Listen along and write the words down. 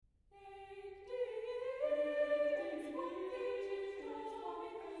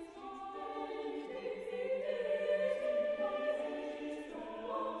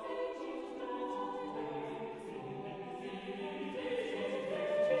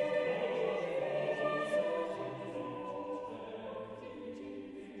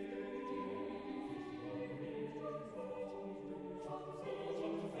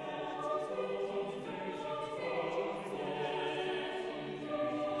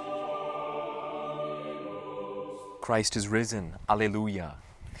Christ is risen. Alleluia.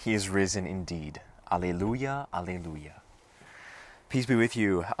 He is risen indeed. Alleluia, alleluia. Peace be with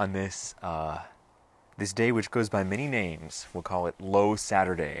you on this day which goes by many names. We'll call it Low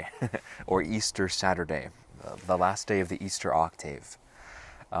Saturday or Easter Saturday, the last day of the Easter octave.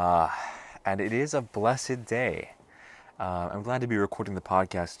 And it is a blessed day. I'm glad to be recording the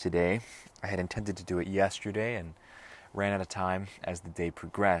podcast today. I had intended to do it yesterday and ran out of time as the day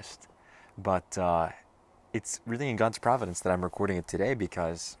progressed. But it's really in God's providence that I'm recording it today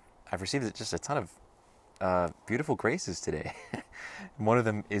because I've received just a ton of beautiful graces today. One of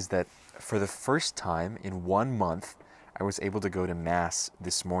them is that for the first time in 1 month, I was able to go to Mass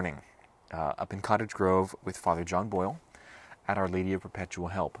this morning up in Cottage Grove with Father John Boyle at Our Lady of Perpetual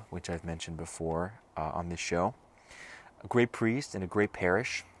Help, which I've mentioned before on this show. A great priest in a great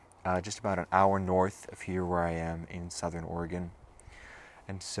parish, just about an hour north of here where I am in Southern Oregon.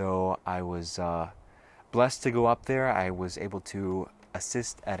 And so I was blessed to go up there. I was able to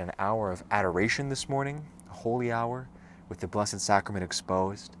assist at an hour of adoration this morning, a holy hour, with the Blessed Sacrament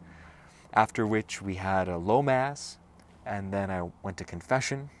exposed, after which we had a low Mass, and then I went to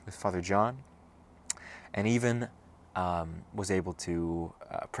confession with Father John, and even was able to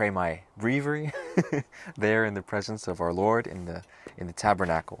pray my breviary there in the presence of our Lord in the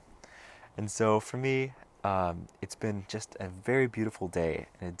tabernacle. And so for me, it's been just a very beautiful day,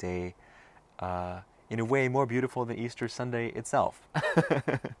 and a day in a way more beautiful than Easter Sunday itself.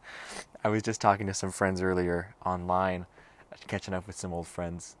 I was just talking to some friends earlier online, catching up with some old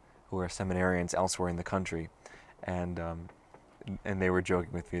friends who are seminarians elsewhere in the country, and they were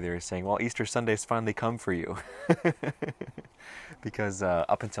joking with me. They were saying, well, Easter Sunday's finally come for you. Because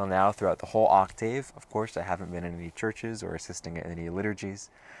up until now, throughout the whole octave, of course, I haven't been in any churches or assisting at any liturgies.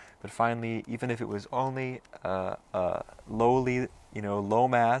 But finally, even if it was only lowly, low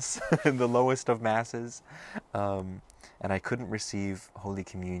Mass, the lowest of Masses, and I couldn't receive Holy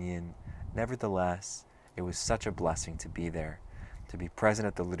Communion, nevertheless, it was such a blessing to be there, to be present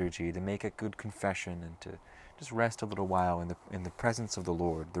at the liturgy, to make a good confession, and to just rest a little while in the presence of the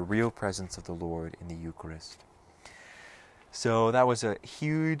Lord, the real presence of the Lord in the Eucharist. So that was a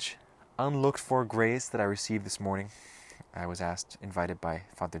huge, unlooked-for grace that I received this morning. I was invited by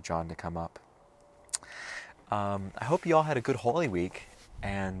Father John to come up. I hope you all had a good Holy Week,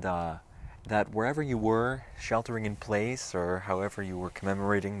 and that wherever you were, sheltering in place, or however you were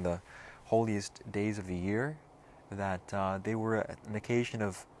commemorating the holiest days of the year, that they were an occasion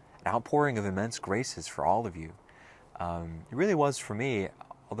of an outpouring of immense graces for all of you. It really was for me,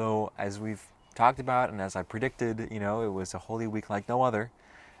 although as we've talked about and as I predicted, it was a Holy Week like no other,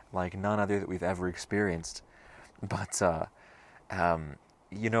 like none other that we've ever experienced. But,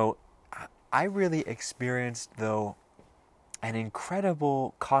 I really experienced, though, an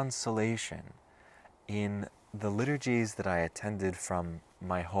incredible consolation in the liturgies that I attended from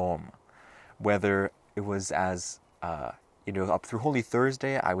my home. Whether it was up through Holy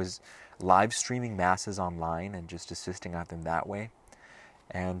Thursday, I was live streaming Masses online and just assisting at them that way.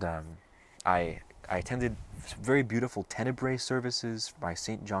 And I attended very beautiful Tenebrae services by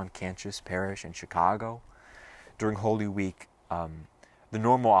St. John Cantius Parish in Chicago. During Holy Week, the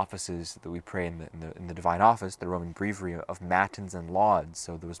normal offices that we pray in the Divine Office, the Roman Breviary of Matins and Lauds,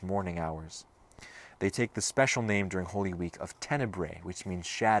 so those morning hours, they take the special name during Holy Week of Tenebrae, which means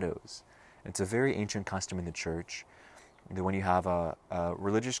shadows. It's a very ancient custom in the Church that when you have a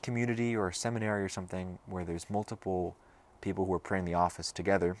religious community or a seminary or something where there's multiple people who are praying the office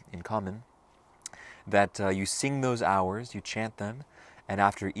together in common, that you sing those hours, you chant them, and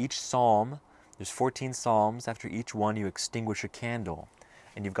after each psalm, there's 14 psalms. After each one, you extinguish a candle.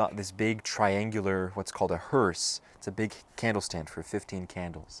 And you've got this big triangular, what's called a hearse. It's a big candle stand for 15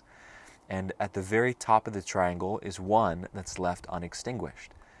 candles. And at the very top of the triangle is one that's left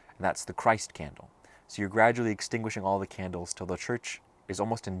unextinguished. And that's the Christ candle. So you're gradually extinguishing all the candles till the church is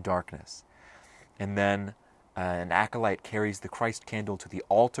almost in darkness. And then an acolyte carries the Christ candle to the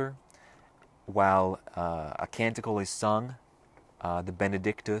altar while a canticle is sung. The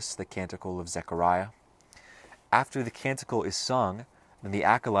Benedictus, the canticle of Zechariah. After the canticle is sung, then the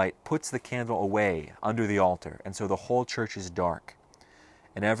acolyte puts the candle away under the altar, and so the whole church is dark.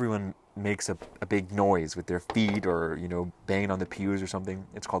 And everyone makes a big noise with their feet or, banging on the pews or something.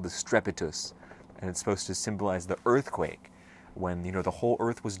 It's called the Strepitus, and it's supposed to symbolize the earthquake, when, the whole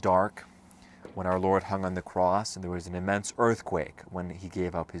earth was dark, when our Lord hung on the cross, and there was an immense earthquake when he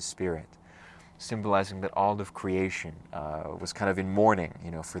gave up his spirit, symbolizing that all of creation was kind of in mourning,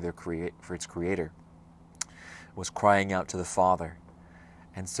 for its creator, was crying out to the Father.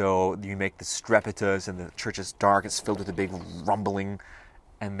 And so you make the Strepitus, and the church is dark, it's filled with a big rumbling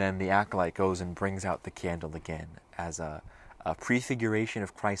and then the acolyte goes and brings out the candle again as a prefiguration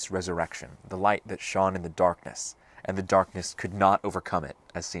of Christ's resurrection, the light that shone in the darkness, and the darkness could not overcome it,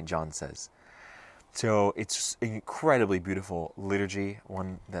 as St. John says. So it's an incredibly beautiful liturgy,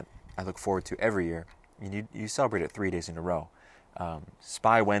 one that I look forward to every year. I mean, you celebrate it 3 days in a row.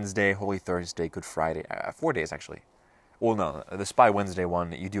 Spy Wednesday, Holy Thursday, Good Friday, 4 days actually. Well, no, the Spy Wednesday one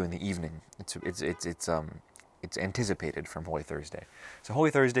that you do in the evening. It's anticipated from Holy Thursday. So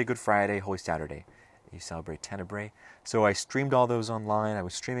Holy Thursday, Good Friday, Holy Saturday, you celebrate Tenebrae. So I streamed all those online. I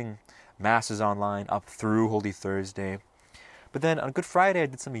was streaming masses online up through Holy Thursday. But then on Good Friday, I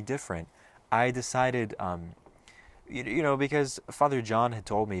did something different. I decided, because Father John had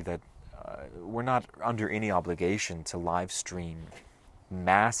told me that we're not under any obligation to live stream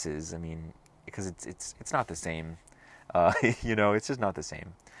masses. I mean, because it's not the same. It's just not the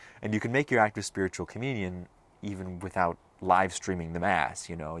same. And you can make your act of spiritual communion even without live streaming the Mass.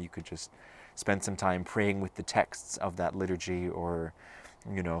 You could just spend some time praying with the texts of that liturgy or,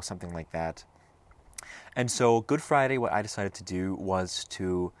 something like that. And so Good Friday, what I decided to do was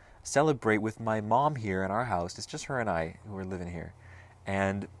to celebrate with my mom here in our house. It's just her and I who are living here.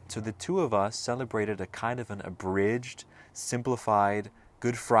 And so the two of us celebrated a kind of an abridged, simplified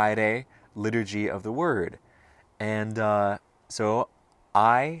Good Friday liturgy of the Word. And so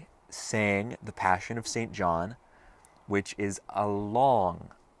I sang the Passion of St. John, which is a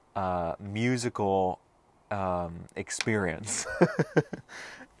long musical experience.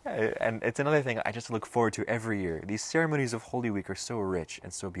 And it's another thing I just look forward to every year. These ceremonies of Holy Week are so rich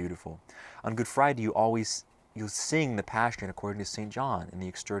and so beautiful. On Good Friday, you'll sing the Passion according to St. John in the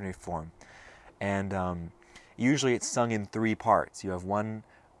extraordinary form. And usually it's sung in 3 parts. You have one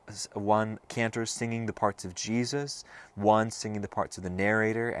cantor singing the parts of Jesus, one singing the parts of the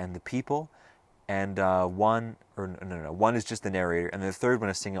narrator and the people, and one is just the narrator, and the third one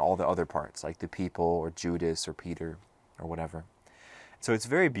is singing all the other parts, like the people or Judas or Peter or whatever. So it's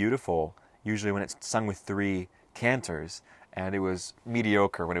very beautiful, usually when it's sung with 3 cantors, and it was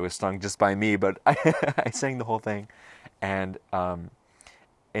mediocre when it was sung just by me, but I sang the whole thing, and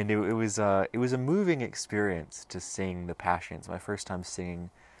it was a moving experience to sing the Passion. It's my first time singing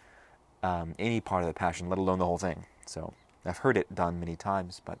any part of the Passion, let alone the whole thing. So I've heard it done many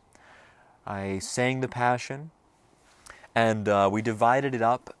times, but I sang the Passion, and we divided it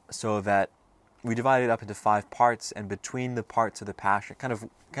up into 5 parts, and between the parts of the Passion, kind of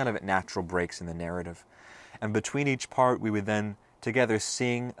at natural breaks in the narrative, and between each part we would then together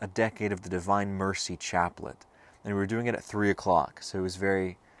sing a decade of the Divine Mercy Chaplet, and we were doing it at 3 o'clock, so it was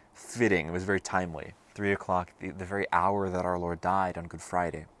very fitting, it was very timely. 3 o'clock, the very hour that our Lord died on Good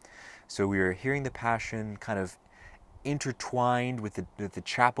Friday. So we were hearing the Passion kind of intertwined with the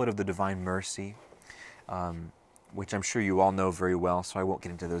Chaplet of the Divine Mercy, which I'm sure you all know very well, so I won't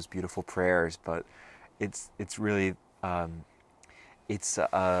get into those beautiful prayers, but it's really, it's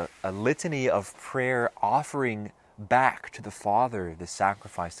a litany of prayer offering back to the Father the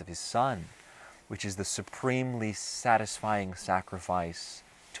sacrifice of His Son, which is the supremely satisfying sacrifice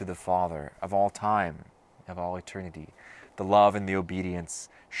to the Father of all time, of all eternity, the love and the obedience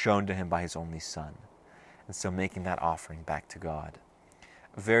shown to Him by His only Son. And so making that offering back to God.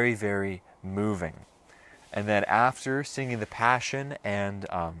 Very, very moving. And then after singing the Passion and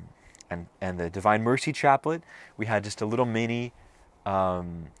the Divine Mercy Chaplet, we had just a little mini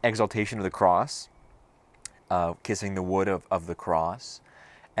exaltation of the cross, kissing the wood of the cross.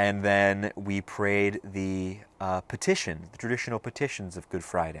 And then we prayed the petition, the traditional petitions of Good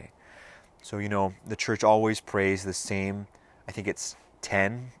Friday. So, the Church always prays the same, I think it's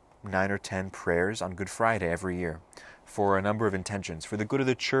 9 or 10 prayers on Good Friday every year for a number of intentions. For the good of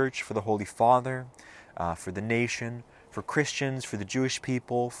the Church, for the Holy Father, for the nation, for Christians, for the Jewish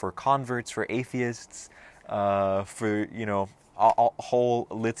people, for converts, for atheists, for, a whole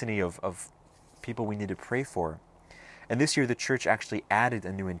litany of people we need to pray for. And this year the Church actually added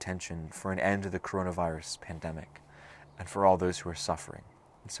a new intention for an end to the coronavirus pandemic and for all those who are suffering.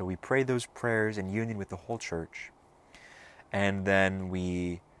 And so we pray those prayers in union with the whole Church. And then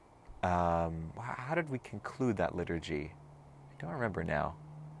we, how did we conclude that liturgy? I don't remember now.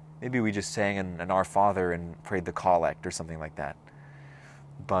 Maybe we just sang an Our Father and prayed the collect or something like that.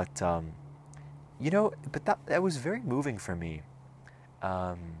 But, that was very moving for me.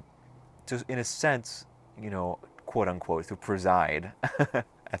 To, in a sense, quote unquote, to preside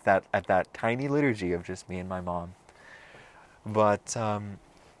at that tiny liturgy of just me and my mom. But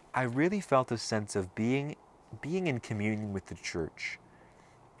I really felt a sense of being in communion with the Church.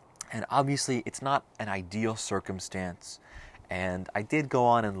 And obviously, it's not an ideal circumstance. And I did go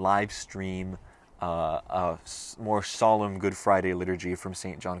on and live stream more solemn Good Friday liturgy from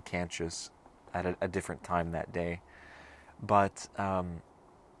St. John Cantius at a different time that day. But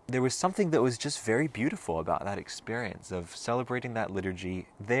there was something that was just very beautiful about that experience of celebrating that liturgy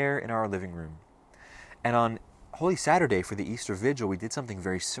there in our living room. And on Holy Saturday for the Easter Vigil, we did something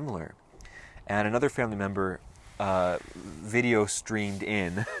very similar. And another family member video streamed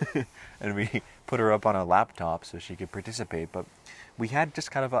in, and we put her up on a laptop so she could participate. But we had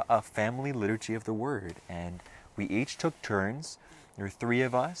just kind of a family liturgy of the Word, and we each took turns. There were 3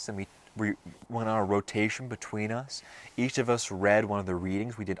 of us, and we went on a rotation between us. Each of us read one of the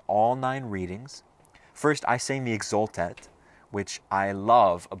readings. We did all 9 readings. First, I sang the Exultet, which I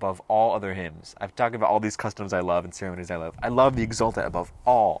love above all other hymns. I've talked about all these customs I love and ceremonies I love. I love the Exultet above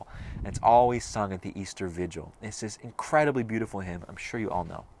all. And it's always sung at the Easter Vigil. It's this incredibly beautiful hymn. I'm sure you all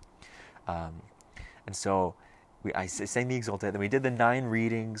know. And so I sang the Exultet. Then we did the 9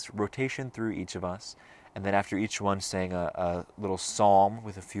 readings, rotation through each of us. And then after each one sang a little psalm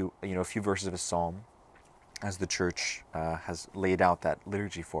with a few verses of a psalm, as the church has laid out that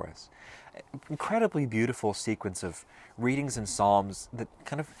liturgy for us. Incredibly beautiful sequence of readings and psalms that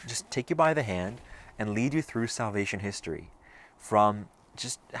kind of just take you by the hand and lead you through salvation history, from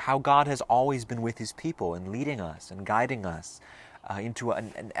just how God has always been with His people and leading us and guiding us into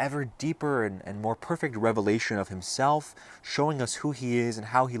an ever deeper and more perfect revelation of Himself, showing us who He is and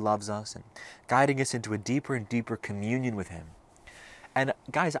how He loves us, and guiding us into a deeper and deeper communion with Him. And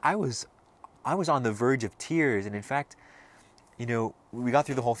guys, I was on the verge of tears, and in fact, we got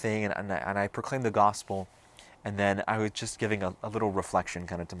through the whole thing, and I proclaimed the gospel, and then I was just giving a little reflection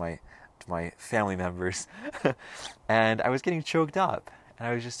kind of to my family members, and I was getting choked up, and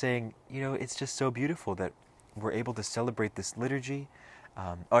I was just saying, it's just so beautiful that we're able to celebrate this liturgy.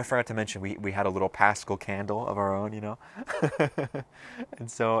 I forgot to mention we had a little Paschal candle of our own, and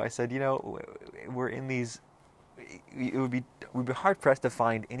so I said, we're in these. We'd be hard pressed to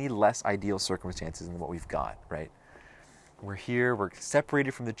find any less ideal circumstances than what we've got, right? We're here, we're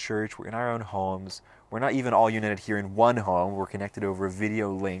separated from the church, we're in our own homes, we're not even all united here in one home, we're connected over a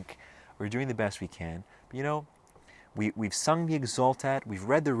video link, we're doing the best we can. But we've sung the Exultet, we've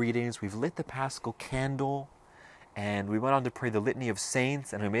read the readings, we've lit the Paschal candle, and we went on to pray the Litany of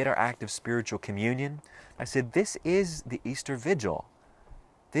Saints, and we made our act of spiritual communion. I said, this is the Easter Vigil.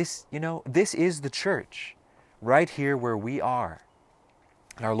 This is the church, right here where we are.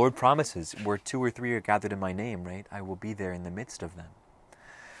 And our Lord promises, where 2 or 3 are gathered in my name, right, I will be there in the midst of them.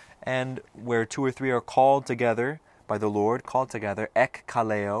 And where 2 or 3 are called together by the Lord, called together, ek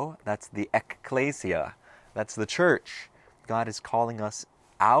kaleo, that's the ecclesia, that's the church. God is calling us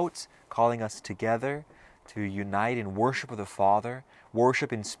out, calling us together to unite in worship of the Father,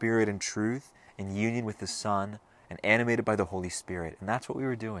 worship in spirit and truth, in union with the Son, and animated by the Holy Spirit. And that's what we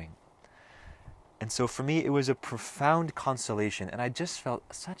were doing. And so for me, it was a profound consolation, and I just felt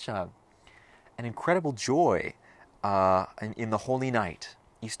such an incredible joy in the Holy Night,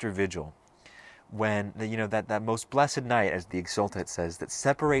 Easter Vigil, when that most blessed night, as the Exultet says, that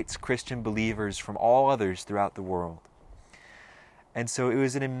separates Christian believers from all others throughout the world. And so it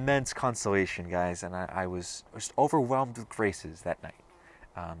was an immense consolation, guys, and I was just overwhelmed with graces that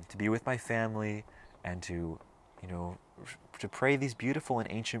night, to be with my family and to pray these beautiful and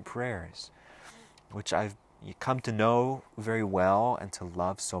ancient prayers, which I've come to know very well and to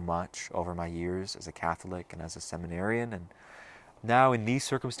love so much over my years as a Catholic and as a seminarian. And now in these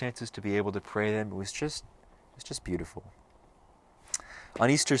circumstances to be able to pray them, it was just beautiful. On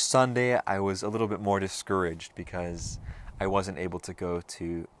Easter Sunday, I was a little bit more discouraged because I wasn't able to go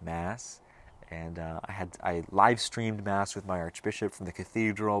to Mass. And I live streamed Mass with my Archbishop from the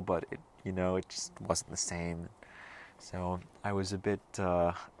cathedral, but it just wasn't the same. So I was a bit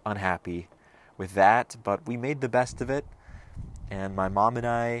unhappy with that, but we made the best of it, and my mom and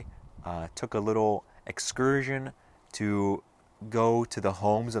I took a little excursion to go to the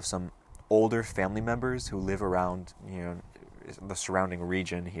homes of some older family members who live around the surrounding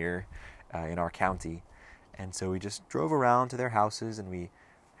region here in our county. And so we just drove around to their houses, and we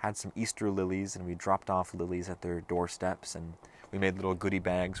had some Easter lilies, and we dropped off lilies at their doorsteps, and we made little goodie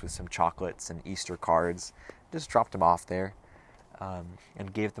bags with some chocolates and Easter cards, just dropped them off there.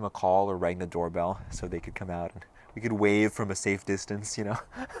 And gave them a call or rang the doorbell so they could come out and we could wave from a safe distance,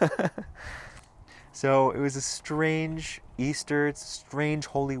 So it was a strange Easter, it's a strange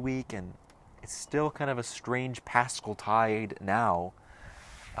Holy Week, and it's still kind of a strange Paschal tide now.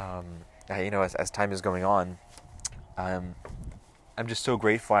 As time is going on, I'm just so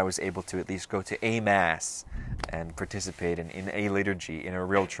grateful I was able to at least go to a Mass and participate in a liturgy in a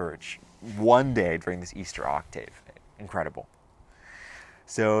real church one day during this Easter octave. Incredible.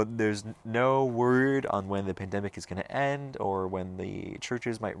 So there's no word on when the pandemic is going to end or when the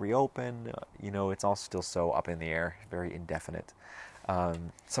churches might reopen. It's all still so up in the air, very indefinite.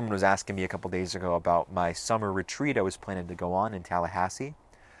 Someone was asking me a couple days ago about my summer retreat I was planning to go on in Tallahassee.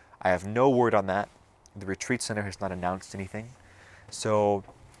 I have no word on that. The retreat center has not announced anything. So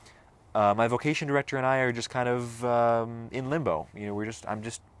my vocation director and I are just kind of in limbo. I'm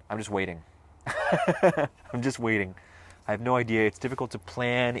just waiting. I'm just waiting. I have no idea. It's difficult to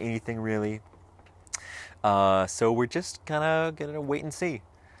plan anything really. So we're just kind of gonna wait and see.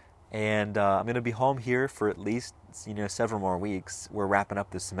 And I'm gonna be home here for at least several more weeks. We're wrapping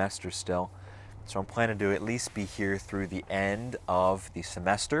up the semester still, so I'm planning to at least be here through the end of the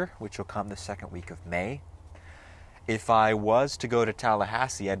semester, which will come the second week of May. If I was to go to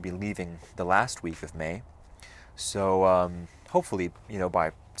Tallahassee, I'd be leaving the last week of May. So hopefully,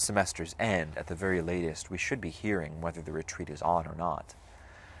 by semester's end, at the very latest, we should be hearing whether the retreat is on or not.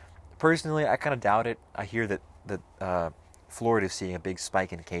 Personally, I kind of doubt it. I hear that Florida is seeing a big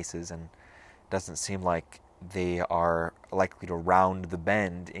spike in cases, and it doesn't seem like they are likely to round the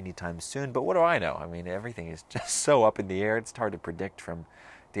bend anytime soon. But what do I know? I mean, everything is just so up in the air. It's hard to predict from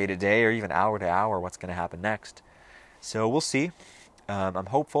day to day or even hour to hour what's going to happen next. So we'll see. I'm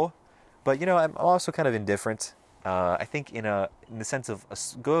hopeful, but I'm also kind of indifferent. I think in the sense of a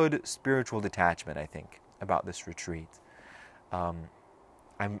good spiritual detachment, I think about this retreat. I'm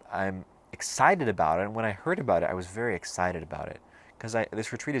excited about it, and when I heard about it, I was very excited about it because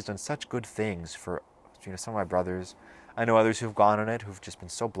this retreat has done such good things for some of my brothers. I know others who've gone on it who've just been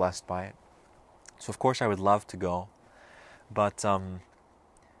so blessed by it. So of course I would love to go, but I'm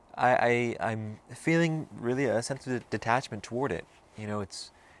feeling really a sense of detachment toward it.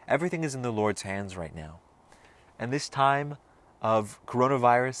 Everything is in the Lord's hands right now. And this time of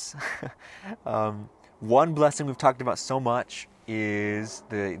coronavirus, one blessing we've talked about so much is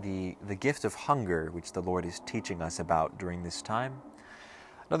the gift of hunger, which the Lord is teaching us about during this time.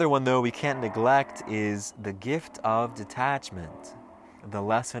 Another one, though, we can't neglect is the gift of detachment, the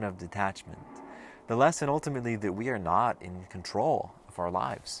lesson of detachment. The lesson, ultimately, that we are not in control of our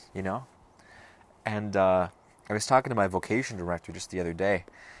lives, And I was talking to my vocation director just the other day,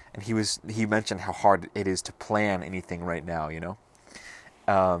 and he mentioned how hard it is to plan anything right now,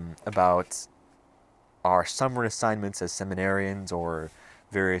 about our summer assignments as seminarians or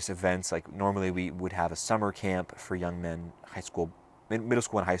various events. Like normally we would have a summer camp for young men, middle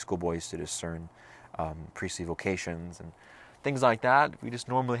school and high school boys to discern priestly vocations and things like that. We just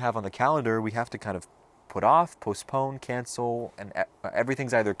normally have on the calendar. We have to kind of put off, postpone, cancel, and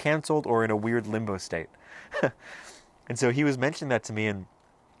everything's either canceled or in a weird limbo state. And so he was mentioning that to me, and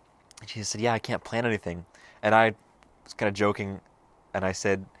he said, yeah, I can't plan anything. And I was kind of joking, and I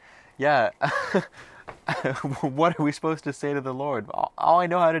said, yeah, what are we supposed to say to the Lord? All I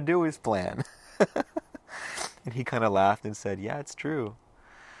know how to do is plan. And he kind of laughed and said, yeah, it's true.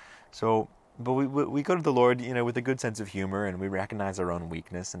 So, but we go to the Lord, with a good sense of humor, and we recognize our own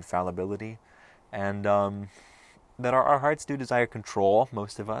weakness and fallibility, and that our hearts do desire control.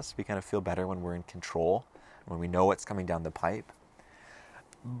 Most of us, we kind of feel better when we're in control, when we know what's coming down the pipe.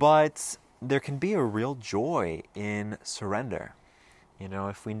 But there can be a real joy in surrender.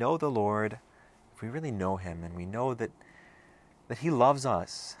 If we know the Lord, if we really know Him, and we know that He loves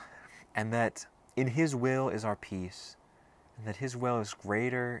us, and that in His will is our peace, and that His will is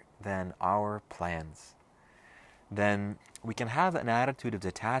greater than our plans, then we can have an attitude of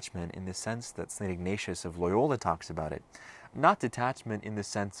detachment in the sense that St. Ignatius of Loyola talks about it. Not detachment in the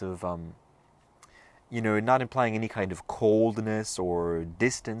sense of, not implying any kind of coldness or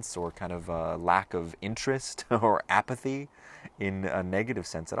distance or kind of lack of interest or apathy in a negative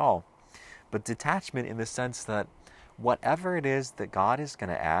sense at all. But detachment in the sense that whatever it is that God is going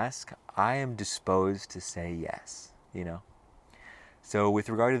to ask, I am disposed to say yes, So with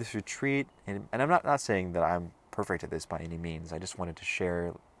regard to this retreat, and I'm not saying that I'm perfect at this by any means. I just wanted to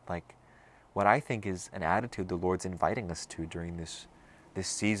share what I think is an attitude the Lord's inviting us to during this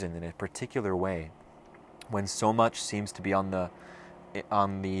season in a particular way, when so much seems to be on the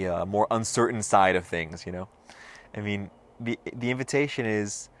more uncertain side of things. I mean, the invitation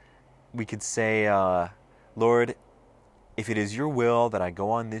is, we could say, Lord, if it is your will that I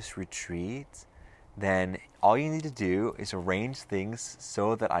go on this retreat, then all you need to do is arrange things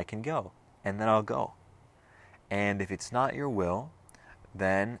so that I can go, and then I'll go. And if it's not your will,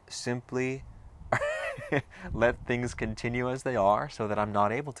 then simply let things continue as they are so that I'm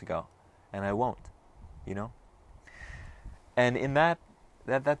not able to go, and I won't, And in that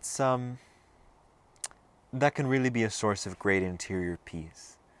can really be a source of great interior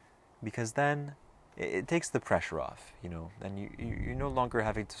peace, because then it takes the pressure off, and you're no longer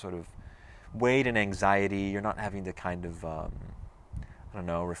having to sort of wait in anxiety. You're not having to kind of, I don't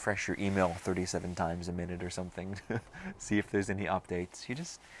know, refresh your email 37 times a minute or something to see if there's any updates. You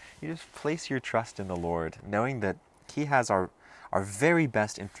just place your trust in the Lord, knowing that He has our very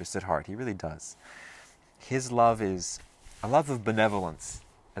best interests at heart. He really does. His love is a love of benevolence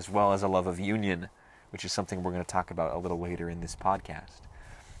as well as a love of union, which is something we're going to talk about a little later in this podcast.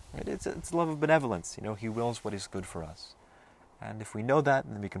 It's a love of benevolence. He wills what is good for us. And if we know that,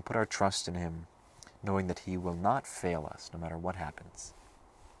 then we can put our trust in Him, knowing that He will not fail us no matter what happens.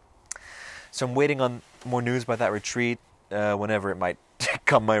 So I'm waiting on more news about that retreat, whenever it might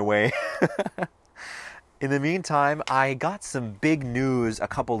come my way. In the meantime, I got some big news a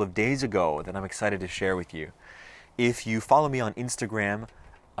couple of days ago that I'm excited to share with you. If you follow me on Instagram,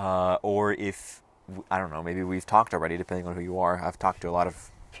 or if, I don't know, maybe we've talked already, depending on who you are. I've talked to a lot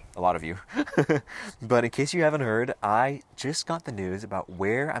of you. But in case you haven't heard, I just got the news about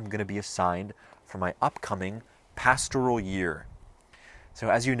where I'm going to be assigned for my upcoming pastoral year. So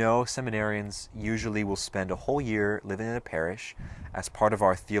as you know, seminarians usually will spend a whole year living in a parish as part of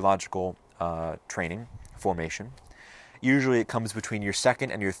our theological training, formation. Usually it comes between your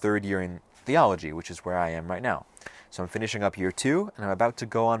second and your third year in theology, which is where I am right now. So I'm finishing up year 2, and I'm about to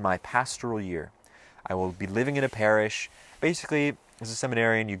go on my pastoral year. I will be living in a parish. Basically, as a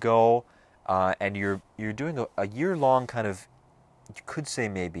seminarian, you go and you're doing a year-long kind of, you could say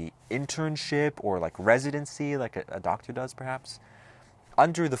maybe internship or like residency, like a doctor does perhaps,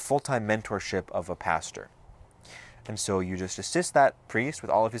 under the full-time mentorship of a pastor. And so you just assist that priest with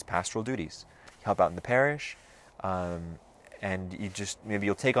all of his pastoral duties. You help out in the parish, and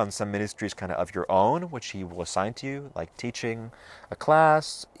you'll take on some ministries kind of your own, which he will assign to you, like teaching a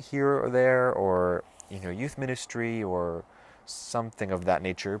class here or there, or youth ministry or something of that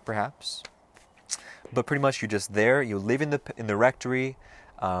nature, perhaps. But pretty much you're just there. You live in the rectory.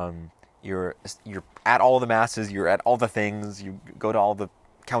 You're at all the masses. You're at all the things. You go to all the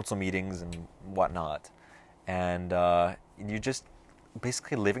council meetings and whatnot, and you're just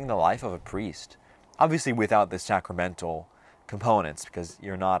basically living the life of a priest. Obviously, without the sacramental components, because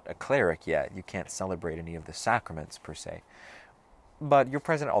you're not a cleric yet. You can't celebrate any of the sacraments per se. But you're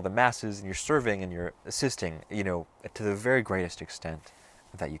present at all the masses, and you're serving, and you're assisting, to the very greatest extent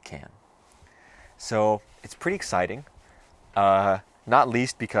that you can. So it's pretty exciting, not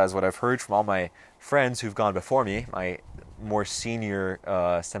least because what I've heard from all my friends who've gone before me, my more senior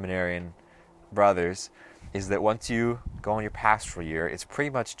seminarian brothers, is that once you go on your pastoral year, it's pretty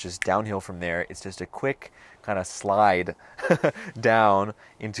much just downhill from there. It's just a quick kind of slide down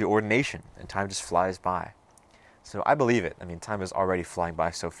into ordination, and time just flies by. So I believe it. I mean, time is already flying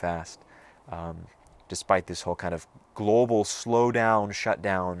by so fast, despite this whole kind of global slowdown,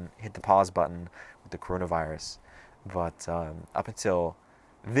 shutdown, hit the pause button with the coronavirus. But up until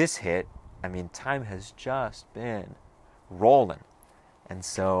this hit, I mean, time has just been rolling. And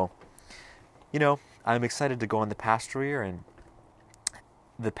so, I'm excited to go on the pastoral year, and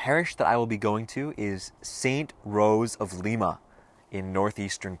the parish that I will be going to is St. Rose of Lima in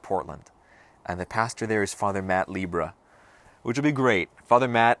northeastern Portland. And the pastor there is Father Matt Libra, which will be great. Father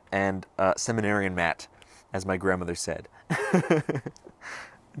Matt and Seminarian Matt, as my grandmother said.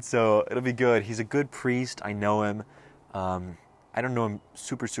 So it'll be good. He's a good priest. I know him. I don't know him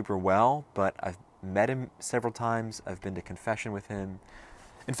super, super well, but I've met him several times. I've been to confession with him.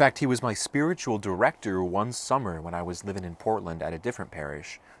 In fact, he was my spiritual director one summer when I was living in Portland at a different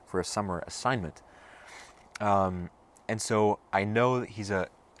parish for a summer assignment. And so I know that he's a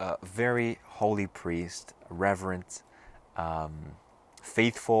very holy priest, reverent,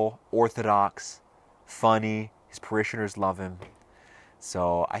 faithful, orthodox, funny. His parishioners love him.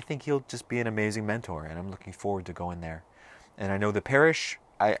 So I think he'll just be an amazing mentor, and I'm looking forward to going there. And I know the parish,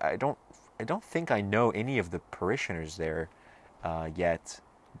 I don't think I know any of the parishioners there yet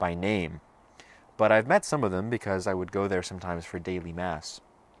by name. But I've met some of them because I would go there sometimes for daily mass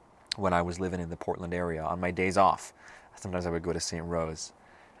when I was living in the Portland area on my days off. Sometimes I would go to St. Rose.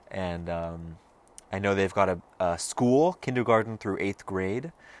 And I know they've got a school, kindergarten through 8th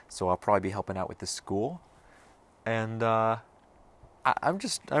grade, so I'll probably be helping out with the school. And I'm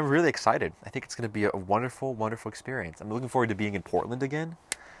really excited. I think it's going to be a wonderful, wonderful experience. I'm looking forward to being in Portland again.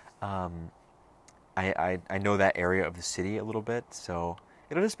 I know that area of the city a little bit, so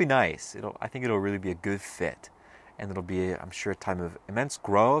it'll just be nice. I think it'll really be a good fit. And it'll be, I'm sure, a time of immense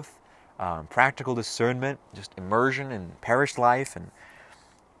growth, practical discernment, just immersion in parish life, and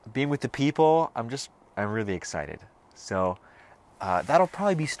being with the people. I'm really excited. So that'll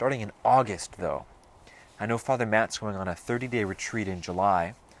probably be starting in August, though. I know Father Matt's going on a 30-day retreat in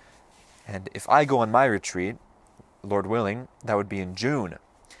July, And if I go on my retreat, Lord willing, that would be in June.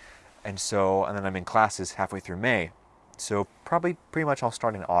 And then I'm in classes halfway through May. So probably pretty much I'll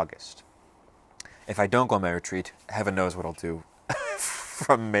start in August. If I don't go on my retreat, heaven knows what I'll do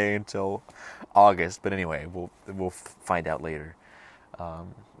from May until August. But anyway, we'll find out later.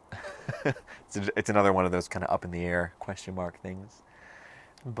 It's another one of those kind of up in the air question mark things.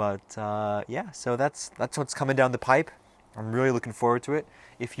 But yeah, so that's what's coming down the pipe. I'm really looking forward to it.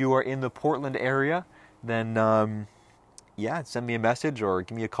 If you are in the Portland area, then yeah, send me a message or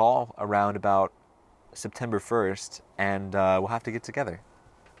give me a call around about September 1st, and we'll have to get together.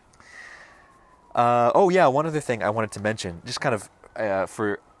 Oh yeah, one other thing I wanted to mention, just kind of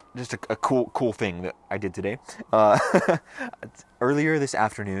for just a cool thing that I did today. Earlier this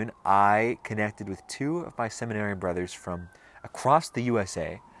afternoon, I connected with two of my seminarian brothers from across the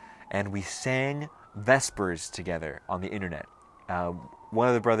USA, and we sang Vespers together on the internet. One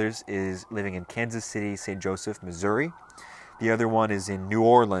of the brothers is living in Kansas City, St. Joseph, Missouri. The other one is in New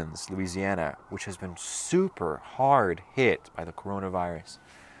Orleans, Louisiana, which has been super hard hit by the coronavirus.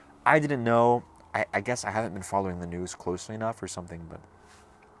 I didn't know. I guess I haven't been following the news closely enough or something, but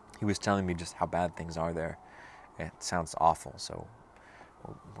he was telling me just how bad things are there. It sounds awful, so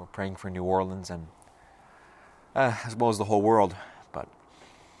we're praying for New Orleans and as well as the whole world, but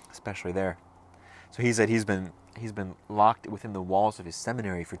especially there. So he said he's been locked within the walls of his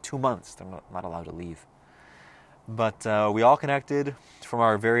seminary for 2 months. They're not allowed to leave. But we all connected from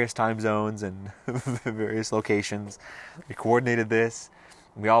our various time zones and various locations. We coordinated this.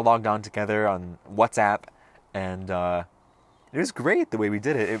 We all logged on together on WhatsApp, and it was great the way we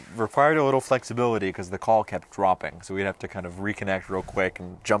did it. It required a little flexibility because the call kept dropping, so we'd have to kind of reconnect real quick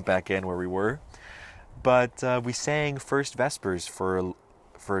and jump back in where we were. But we sang First Vespers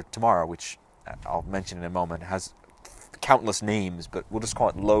for tomorrow, which I'll mention in a moment. It has countless names, but we'll just call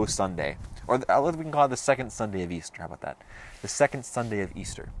it Low Sunday. Or we can call it the second Sunday of Easter. How about that? The second Sunday of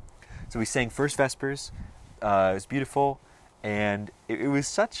Easter. So we sang First Vespers. It was beautiful. And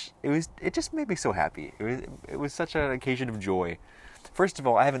it just made me so happy. It was such an occasion of joy. First of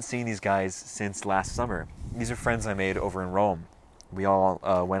all, I haven't seen these guys since last summer. These are friends I made over in Rome. We all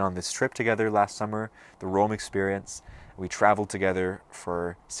went on this trip together last summer, the Rome experience. We traveled together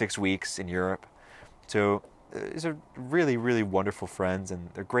for 6 weeks in Europe. So these are really, really wonderful friends,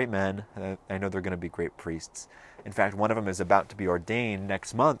 and they're great men. I know they're going to be great priests. In fact, one of them is about to be ordained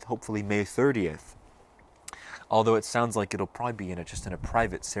next month, hopefully May 30th. Although it sounds like it'll probably be just in a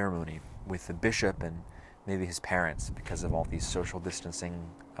private ceremony with the bishop and maybe his parents because of all these social distancing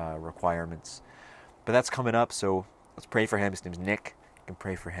requirements. But that's coming up, so let's pray for him. His name's Nick. You can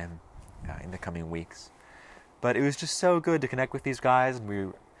pray for him in the coming weeks. But it was just so good to connect with these guys,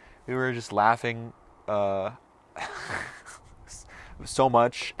 and we were just laughing so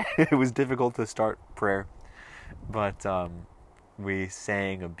much. It was difficult to start prayer. But we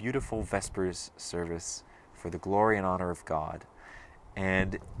sang a beautiful Vespers service for the glory and honor of God.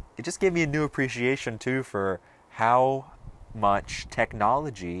 And it just gave me a new appreciation, too, for how much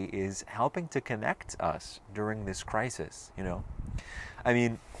technology is helping to connect us during this crisis, you know. I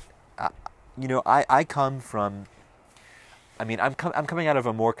mean, I come from... I'm coming out of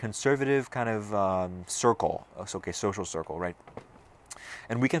a more conservative kind of circle, social circle, right?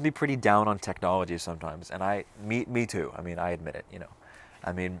 And we can be pretty down on technology sometimes, and me too. I admit it, you know.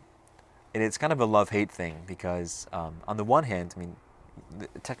 And it's kind of a love-hate thing because, on the one hand, the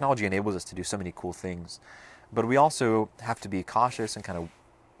technology enables us to do so many cool things, but we also have to be cautious and kind of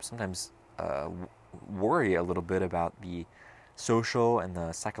sometimes worry a little bit about the social and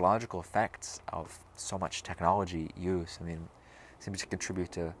the psychological effects of so much technology use. It seems to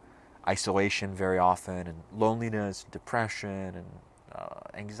contribute to isolation very often, and loneliness, depression, and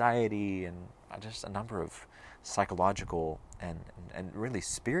anxiety, and just a number of psychological and really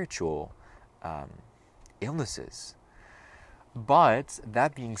spiritual illnesses. But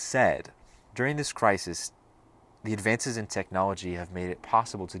that being said, during this crisis, the advances in technology have made it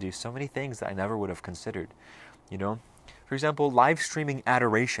possible to do so many things that I never would have considered. You know, for example, live streaming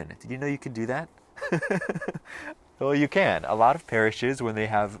adoration. Did you know you could do that? Well, you can. A lot of parishes, when they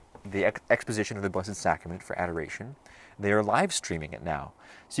have the exposition of the Blessed Sacrament for adoration, they are live streaming it now.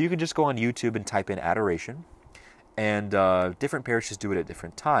 So you can just go on YouTube and type in adoration, and different parishes do it at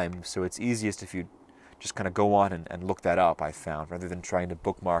different times, so it's easiest if you just kind of go on and look that up, I've found, rather than trying to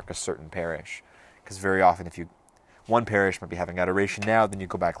bookmark a certain parish. Because very often one parish might be having adoration now, then you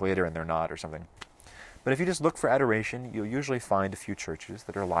go back later and they're not or something. But if you just look for adoration, you'll usually find a few churches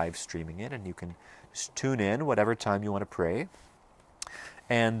that are live streaming it, and you can just tune in whatever time you want to pray.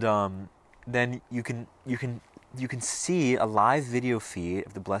 And then you can you can see a live video feed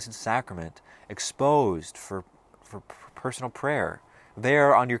of the Blessed Sacrament exposed for personal prayer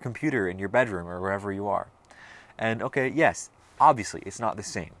there on your computer in your bedroom or wherever you are. And okay, yes, obviously it's not the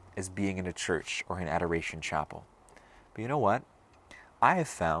same as being in a church or an adoration chapel. But you know what? I have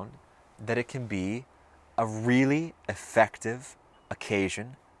found that it can be a really effective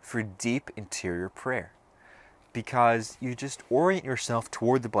occasion for deep interior prayer, because you just orient yourself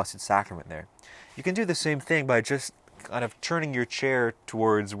toward the Blessed Sacrament there. You can do the same thing by just kind of turning your chair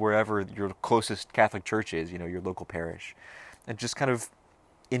towards wherever your closest Catholic church is, your local parish, and just kind of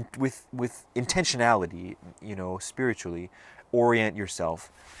with intentionality, spiritually, orient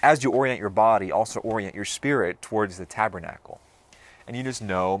yourself. As you orient your body, also orient your spirit towards the tabernacle. And you just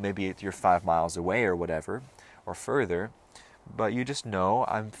know, maybe you're 5 miles away or whatever, or further, but you just know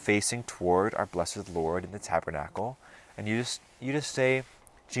I'm facing toward our blessed Lord in the tabernacle, and you just say,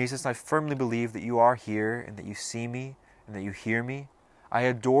 Jesus, I firmly believe that you are here and that you see me and that you hear me. I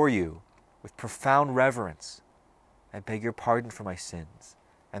adore you with profound reverence. I beg your pardon for my sins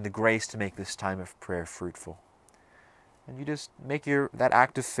and the grace to make this time of prayer fruitful. And you just make that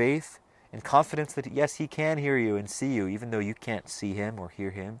act of faith in confidence that, yes, he can hear you and see you, even though you can't see him or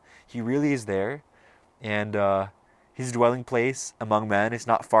hear him. He really is there, and his dwelling place among men is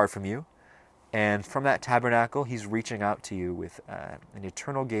not far from you. And from that tabernacle, he's reaching out to you with an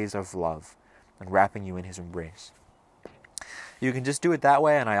eternal gaze of love and wrapping you in his embrace. You can just do it that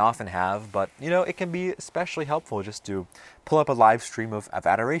way, and I often have, but, it can be especially helpful just to pull up a live stream of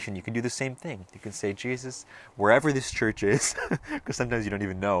adoration. You can do the same thing. You can say, Jesus, wherever this church is, because sometimes you don't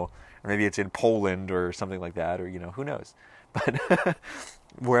even know, or maybe it's in Poland or something like that, or, who knows. But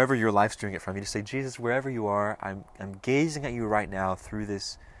wherever you're live streaming it from, you just say, Jesus, wherever you are, I'm gazing at you right now through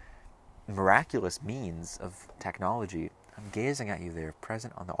this miraculous means of technology. I'm gazing at you there,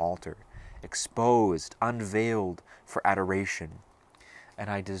 present on the altar, exposed, unveiled for adoration. And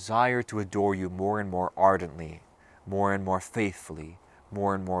I desire to adore you more and more ardently, more and more faithfully,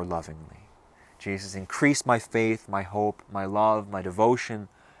 more and more lovingly. Jesus, increase my faith, my hope, my love, my devotion,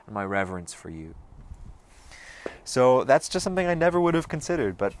 and my reverence for you. So that's just something I never would have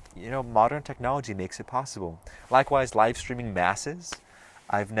considered, but, modern technology makes it possible. Likewise, live streaming masses.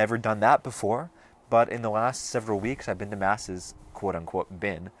 I've never done that before, but in the last several weeks, I've been to masses, quote-unquote,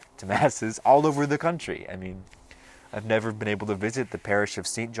 masses all over the country. I mean, I've never been able to visit the parish of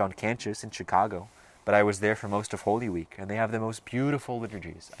St. John Cantius in Chicago, but I was there for most of Holy Week, and they have the most beautiful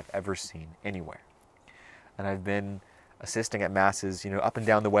liturgies I've ever seen anywhere. And I've been assisting at masses, up and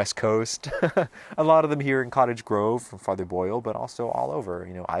down the West Coast. A lot of them here in Cottage Grove from Father Boyle, but also all over,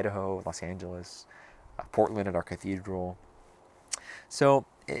 Idaho, Los Angeles, Portland at our cathedral. So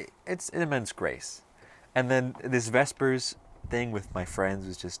it's an immense grace. And then this Vespers thing with my friends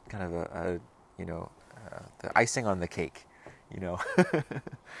was just kind of the icing on the cake,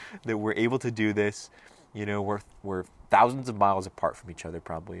 that we're able to do this. We're thousands of miles apart from each other,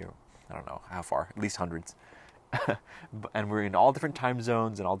 probably, or I don't know how far, at least hundreds. And we're in all different time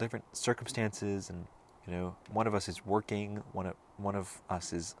zones and all different circumstances, and one of us is working, one of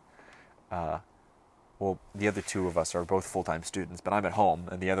us is the other two of us are both full-time students, but I'm at home,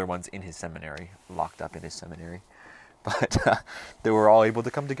 and the other one's in his seminary, locked up in his seminary. But that we're all able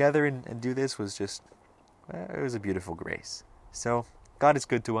to come together and do this was just, it was a beautiful grace. So God is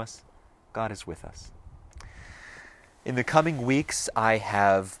good to us. God is with us. In the coming weeks, I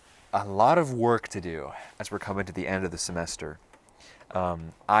have a lot of work to do as we're coming to the end of the semester.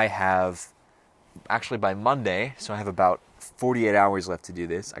 I have, actually by Monday, so I have about 48 hours left to do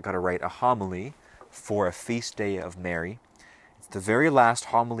this. I got to write a homily for a feast day of Mary. It's the very last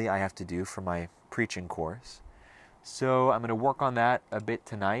homily I have to do for my preaching course. So I'm going to work on that a bit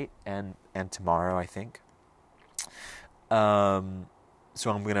tonight and tomorrow, I think. So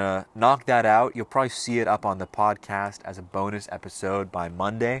I'm going to knock that out. You'll probably see it up on the podcast as a bonus episode by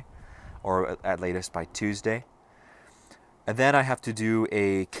Monday, or at latest by Tuesday. And then I have to do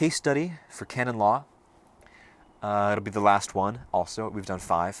a case study for canon law. It'll be the last one also. We've done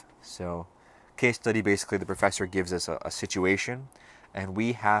 5. So case study, basically the professor gives us a situation, and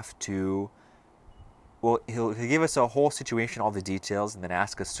we have to, he'll give us a whole situation, all the details, and then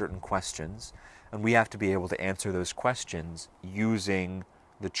ask us certain questions. And we have to be able to answer those questions using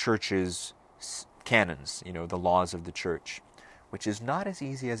the church's canons, the laws of the church, which is not as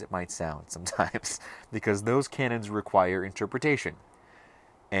easy as it might sound sometimes, because those canons require interpretation.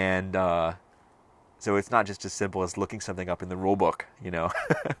 And so it's not just as simple as looking something up in the rule book,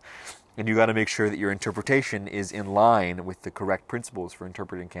 And you got to make sure that your interpretation is in line with the correct principles for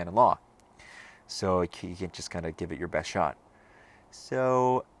interpreting canon law. So you can't just kind of give it your best shot.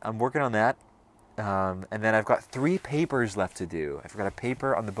 So I'm working on that. And then I've got 3 papers left to do. I've got a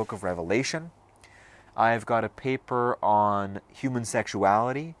paper on the book of Revelation. I've got a paper on human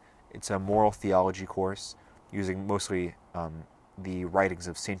sexuality. It's a moral theology course using mostly the writings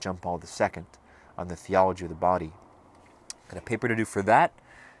of St. John Paul II on the theology of the body. Got a paper to do for that.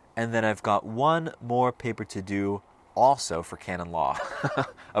 And then I've got one more paper to do also for canon law.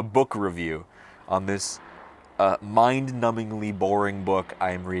 A book review on this mind-numbingly boring book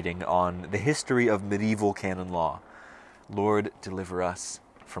I'm reading on the history of medieval canon law. Lord, deliver us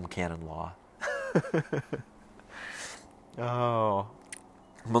from canon law. Oh,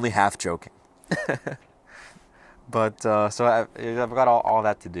 I'm only half joking. But so I've got all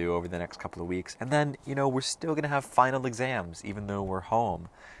that to do over the next couple of weeks. And then, we're still going to have final exams, even though we're home.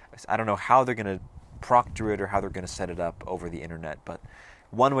 I don't know how they're going to proctor it or how they're going to set it up over the internet, but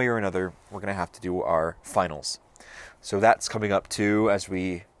one way or another, we're going to have to do our finals. So that's coming up too as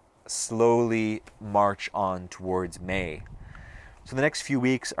we slowly march on towards May. So the next few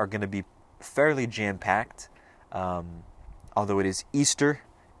weeks are going to be fairly jam-packed. Although it is Easter,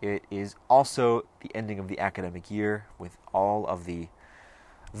 it is also the ending of the academic year with all of the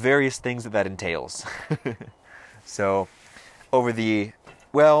various things that entails. So for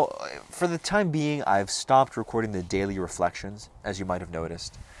the time being, I've stopped recording the daily reflections, as you might have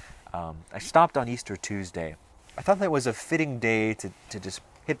noticed. I stopped on Easter Tuesday. I thought that was a fitting day to just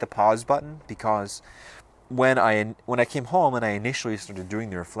hit the pause button, because when I came home and I initially started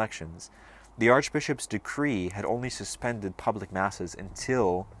doing the reflections, the Archbishop's decree had only suspended public masses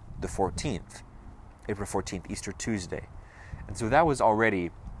until the 14th, April 14th, Easter Tuesday. And so that was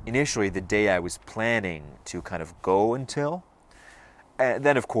already initially the day I was planning to kind of go until. And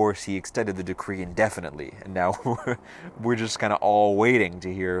then, of course, he extended the decree indefinitely. And now we're just kind of all waiting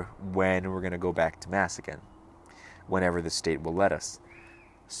to hear when we're going to go back to Mass again, whenever the state will let us.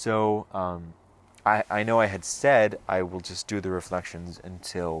 So I know I had said I will just do the reflections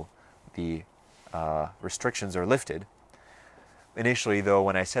until the restrictions are lifted. Initially, though,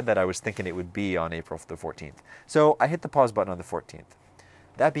 when I said that, I was thinking it would be on April the 14th. So I hit the pause button on the 14th.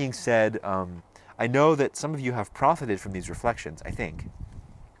 That being said, I know that some of you have profited from these reflections, I think.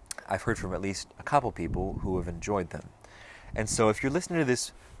 I've heard from at least a couple people who have enjoyed them. And so if you're listening to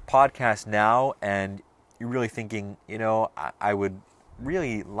this podcast now and you're really thinking, I would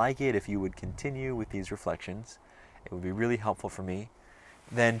really like it if you would continue with these reflections, it would be really helpful for me,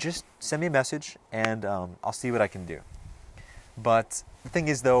 then just send me a message and I'll see what I can do. But the thing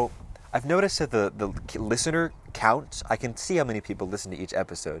is, though, I've noticed that the listener count, I can see how many people listen to each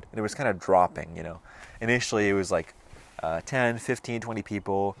episode, and it was kind of dropping, Initially, it was like 10, 15, 20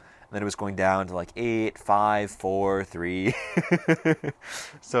 people, and then it was going down to like 8, 5, 4, 3.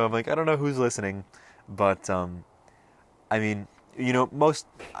 So I'm like, I don't know who's listening, but I'm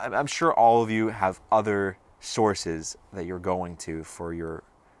sure all of you have other sources that you're going to for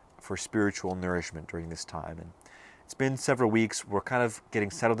spiritual nourishment during this time. And it's been several weeks. We're kind of getting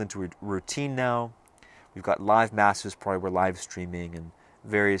settled into a routine now. We've got live masses, probably we're live streaming, and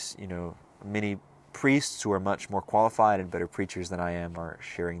various, many priests who are much more qualified and better preachers than I am are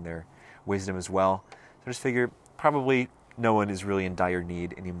sharing their wisdom as well. So I just figure probably no one is really in dire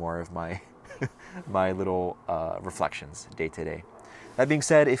need anymore of my my little reflections day to day. That being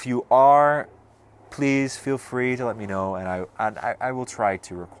said, if you are, please feel free to let me know, and I will try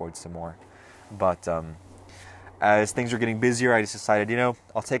to record some more. But as things are getting busier, I just decided,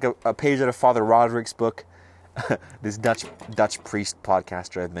 I'll take a page out of Father Roderick's book, this Dutch priest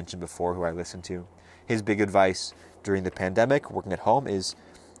podcaster I've mentioned before who I listen to. His big advice during the pandemic, working at home, is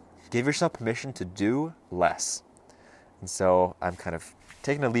give yourself permission to do less. And so I'm kind of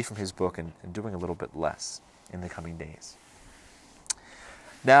taking a leaf from his book and doing a little bit less in the coming days.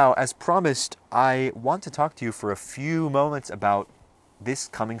 Now, as promised, I want to talk to you for a few moments about this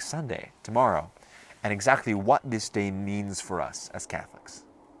coming Sunday, tomorrow, and exactly what this day means for us as Catholics.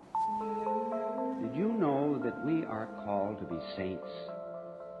 Did you know that we are called to be saints?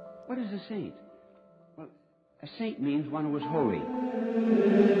 What is a saint? Well, a saint means one who is holy.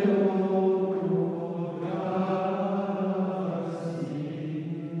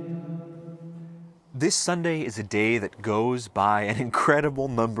 This Sunday is a day that goes by an incredible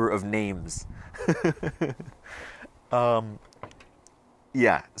number of names.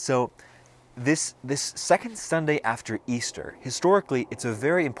 So this second Sunday after Easter, historically, it's a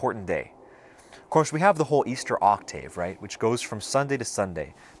very important day. Of course, we have the whole Easter octave, right, which goes from Sunday to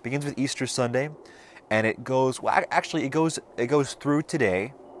Sunday. It begins with Easter Sunday, and it goes through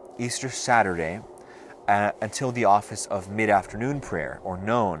today, Easter Saturday, until the office of mid-afternoon prayer, or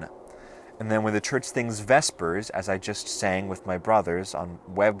none. And then when the church sings Vespers, as I just sang with my brothers on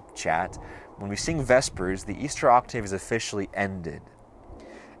web chat, when we sing Vespers, the Easter octave is officially ended.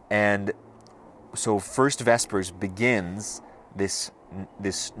 And so first Vespers begins this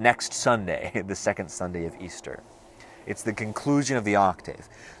next Sunday, the second Sunday of Easter. It's the conclusion of the octave.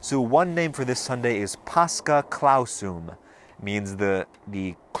 So one name for this Sunday is Pascha Clausum, means the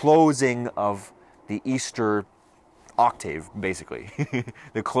closing of the Easter octave, basically.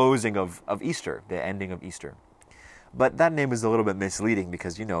 The closing of Easter, the ending of Easter. But that name is a little bit misleading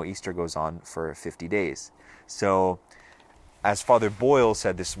because, Easter goes on for 50 days. So, as Father Boyle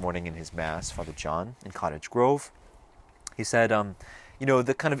said this morning in his Mass, Father John in Cottage Grove, he said,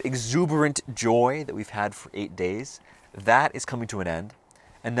 the kind of exuberant joy that we've had for 8 days, that is coming to an end.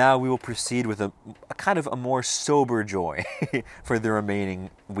 And now we will proceed with a kind of a more sober joy for the remaining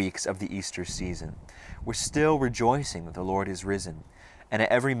weeks of the Easter season. We're still rejoicing that the Lord is risen. And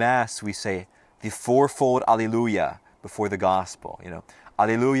at every Mass we say the fourfold Alleluia before the Gospel.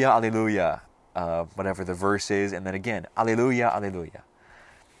 Alleluia, Alleluia, whatever the verse is, and then again, Alleluia, Alleluia.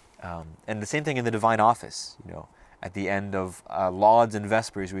 And the same thing in the Divine Office. At the end of Lauds and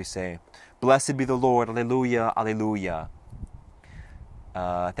Vespers we say, Blessed be the Lord, Alleluia, Alleluia.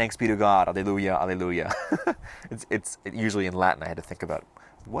 Thanks be to God, Alleluia, Alleluia. It's usually in Latin. I had to think about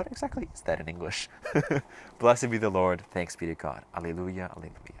what exactly is that in English. Blessed be the Lord, thanks be to God, Alleluia,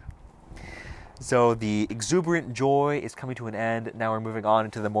 Alleluia. So the exuberant joy is coming to an end. Now we're moving on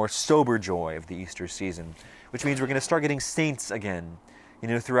into the more sober joy of the Easter season, which means we're going to start getting saints again.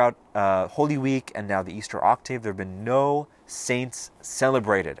 Throughout Holy Week and now the Easter octave, there have been no saints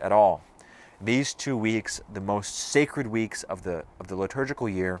celebrated at all. These 2 weeks, the most sacred weeks of the liturgical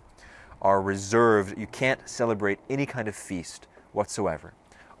year, are reserved. You can't celebrate any kind of feast whatsoever.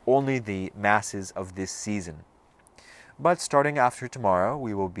 Only the masses of this season. But starting after tomorrow,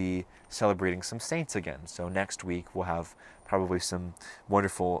 we will be celebrating some saints again. So next week we'll have probably some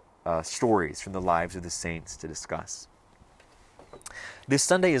wonderful stories from the lives of the saints to discuss. This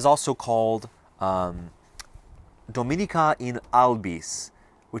Sunday is also called Dominica in Albis,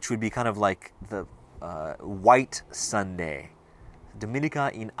 which would be kind of like the White Sunday.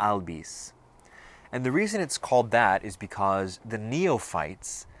 Dominica in Albis. And the reason it's called that is because the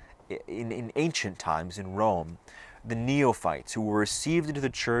neophytes, in ancient times in Rome, the neophytes who were received into the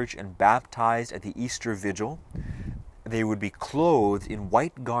church and baptized at the Easter Vigil, they would be clothed in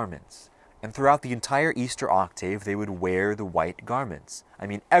white garments. And throughout the entire Easter octave, they would wear the white garments. I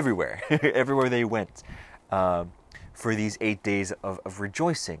mean, everywhere. Everywhere they went. For these 8 days of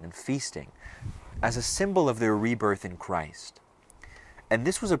rejoicing and feasting, as a symbol of their rebirth in Christ. And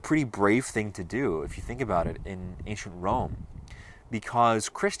this was a pretty brave thing to do, if you think about it, in ancient Rome, because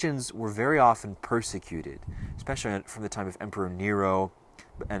Christians were very often persecuted, especially from the time of Emperor Nero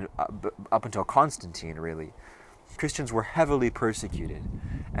and up until Constantine, really. Christians were heavily persecuted.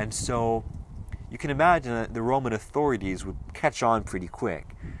 And so you can imagine that the Roman authorities would catch on pretty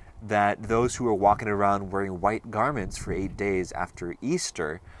quick that those who were walking around wearing white garments for 8 days after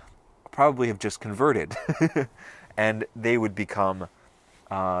Easter probably have just converted. And they would become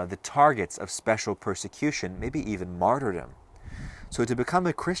the targets of special persecution, maybe even martyrdom. So to become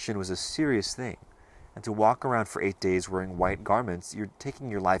a Christian was a serious thing. And to walk around for 8 days wearing white garments, you're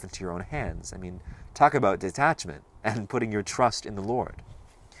taking your life into your own hands. I mean, talk about detachment and putting your trust in the Lord.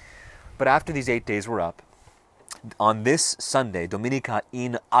 But after these 8 days were up, on this Sunday, Dominica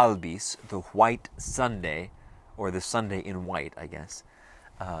in Albis, the White Sunday, or the Sunday in white, I guess,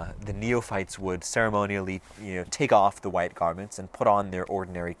 the neophytes would ceremonially, take off the white garments and put on their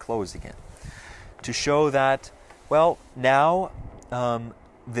ordinary clothes again, to show that, well, now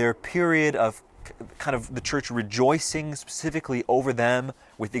their period of kind of the church rejoicing specifically over them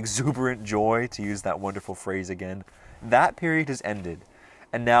with exuberant joy, to use that wonderful phrase again, that period has ended.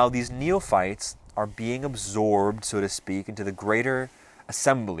 And now these neophytes are being absorbed, so to speak, into the greater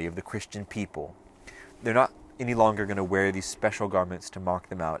assembly of the Christian people. They're not any longer going to wear these special garments to mark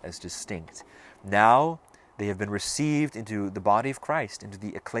them out as distinct. Now they have been received into the body of Christ, into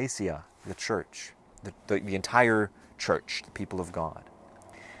the ecclesia, the church, the entire church, the people of God.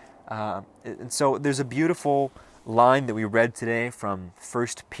 And so there's a beautiful line that we read today from 1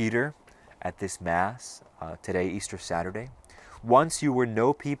 Peter at this Mass, today, Easter Saturday. Once you were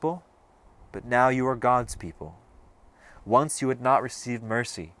no people, but now you are God's people. Once you had not received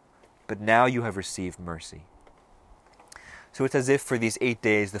mercy, but now you have received mercy. So it's as if for these 8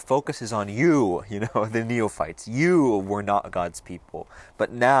 days, the focus is on you, the neophytes. You were not God's people,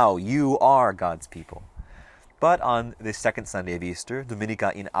 but now you are God's people. But on the second Sunday of Easter,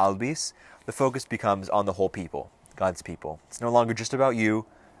 Dominica in Albis, the focus becomes on the whole people, God's people. It's no longer just about you.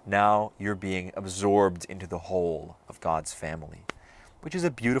 Now you're being absorbed into the whole of God's family. which is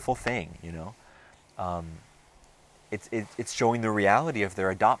a beautiful thing, you know. It's showing the reality of their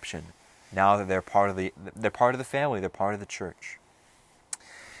adoption now that they're part of the family, they're part of the church.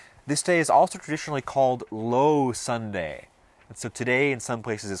 This day is also traditionally called Low Sunday. And so today in some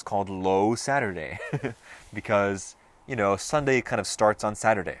places it's called Low Saturday because, you know, Sunday kind of starts on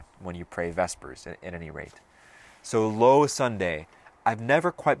Saturday when you pray Vespers at any rate. So Low Sunday, I've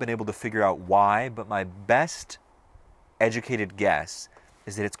never quite been able to figure out why, but my best educated guess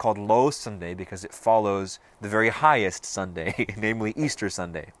is that it's called Low Sunday because it follows the very highest Sunday, namely Easter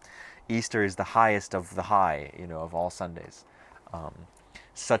Sunday. Easter is the highest of the high, you know, of all Sundays,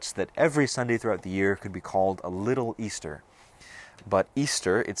 such that every Sunday throughout the year could be called a little Easter. But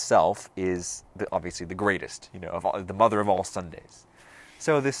Easter itself is obviously the greatest, you know, of all, the mother of all Sundays.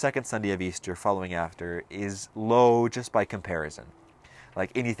 So this second Sunday of Easter, following after, is low just by comparison.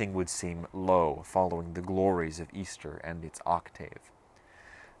 Like anything would seem low following the glories of Easter and its octave.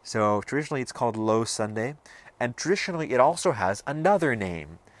 So traditionally it's called Low Sunday, and traditionally it also has another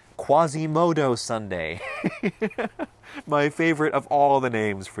name, Quasimodo Sunday. My favorite of all the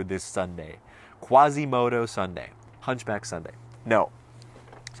names for this Sunday. Quasimodo Sunday. Hunchback Sunday. No.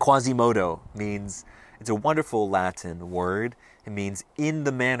 Quasimodo means, it's a wonderful Latin word. It means in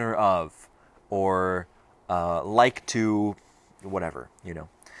the manner of, or like to, whatever, you know.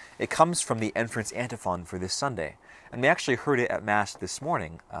 It comes from the entrance antiphon for this Sunday. And we actually heard it at Mass this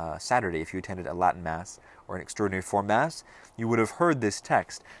morning, Saturday. If you attended a Latin Mass or an Extraordinary Form Mass, you would have heard this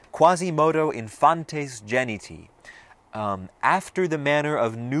text. Quasimodo infantes geniti. After the manner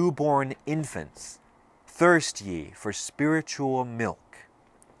of newborn infants, thirst ye for spiritual milk,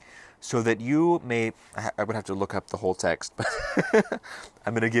 so that you may... I would have to look up the whole text, but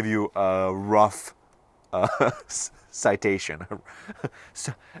I'm going to give you a rough citation.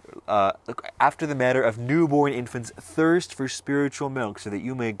 So, after the manner of newborn infants, thirst for spiritual milk, so that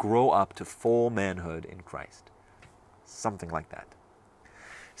you may grow up to full manhood in Christ. Something like that.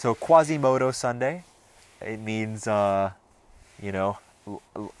 So Quasimodo Sunday, it means, you know,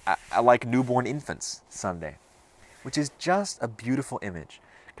 like newborn infants Sunday, which is just a beautiful image.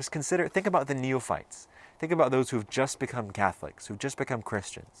 Just think about the neophytes. Think about those who have just become Catholics, who've just become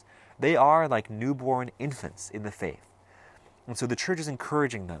Christians. They are like newborn infants in the faith. And so the church is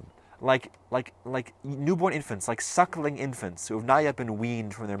encouraging them, like newborn infants, like suckling infants who have not yet been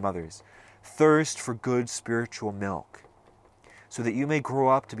weaned from their mothers. Thirst for good spiritual milk, so that you may grow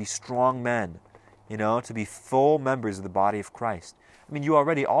up to be strong men, you know, to be full members of the body of Christ. I mean, you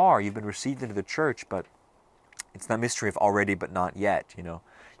already are. You've been received into the church, but it's that mystery of already but not yet, you know.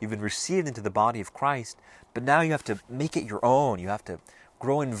 You've been received into the body of Christ, but now you have to make it your own. You have to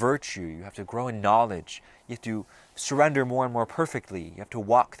grow in virtue. You have to grow in knowledge. You have to surrender more and more perfectly. You have to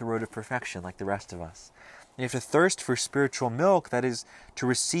walk the road of perfection like the rest of us. And you have to thirst for spiritual milk, that is, to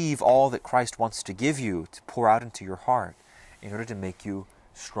receive all that Christ wants to give you, to pour out into your heart, in order to make you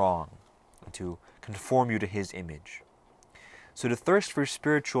strong, and to conform you to His image. So to thirst for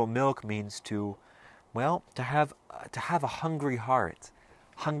spiritual milk means to have a hungry heart,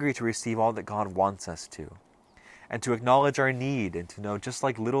 hungry to receive all that God wants us to, and to acknowledge our need, and to know, just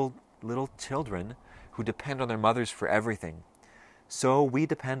like little children who depend on their mothers for everything, so we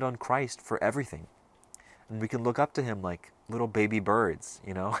depend on Christ for everything. And we can look up to Him like little baby birds,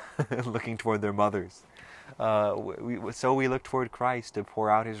 you know, looking toward their mothers. So we look toward Christ to pour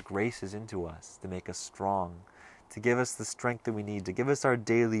out His graces into us, to make us strong, to give us the strength that we need, to give us our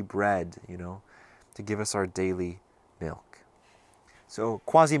daily bread, you know, to give us our daily milk. So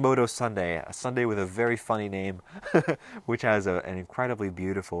Quasimodo Sunday, a Sunday with a very funny name, which has an incredibly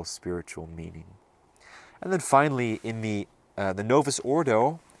beautiful spiritual meaning. And then finally, in the Novus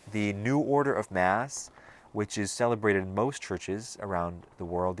Ordo, the new order of Mass, which is celebrated in most churches around the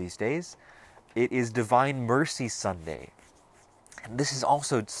world these days, it is Divine Mercy Sunday. And this is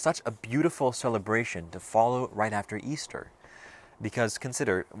also such a beautiful celebration to follow right after Easter. Because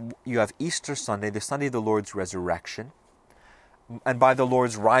consider, you have Easter Sunday, the Sunday of the Lord's resurrection. And by the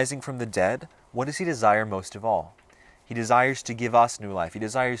Lord's rising from the dead, what does He desire most of all? He desires to give us new life. He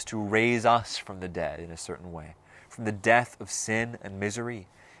desires to raise us from the dead in a certain way, from the death of sin and misery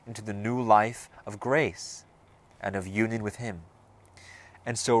into the new life of grace and of union with Him.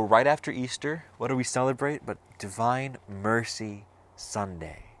 And so right after Easter, what do we celebrate but Divine Mercy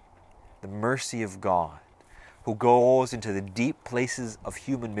Sunday? The mercy of God, who goes into the deep places of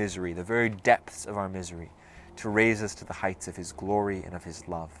human misery, the very depths of our misery, to raise us to the heights of His glory and of His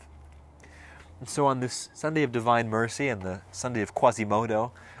love. And so on this Sunday of Divine Mercy and the Sunday of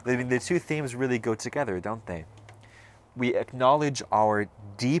Quasimodo, the two themes really go together, don't they? We acknowledge our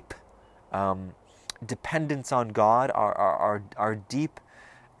deep dependence on God, our deep,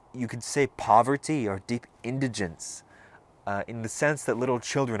 you could say, poverty, our deep indigence, in the sense that little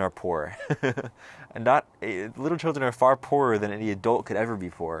children are poor. And little children are far poorer than any adult could ever be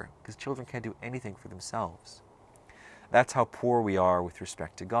poor, because children can't do anything for themselves. That's how poor we are with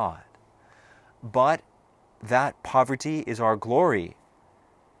respect to God. But that poverty is our glory,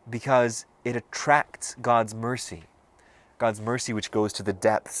 because it attracts God's mercy. God's mercy which goes to the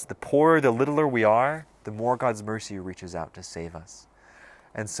depths. The poorer, the littler we are, the more God's mercy reaches out to save us.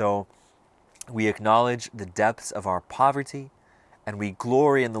 And so we acknowledge the depths of our poverty, and we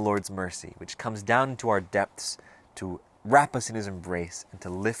glory in the Lord's mercy, which comes down into our depths to wrap us in His embrace and to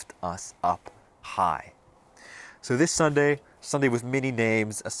lift us up high. So this Sunday with many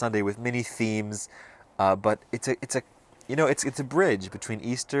names, a Sunday with many themes, but it's a bridge between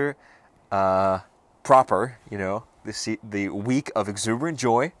Easter proper, the week of exuberant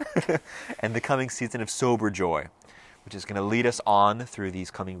joy, and the coming season of sober joy, which is going to lead us on through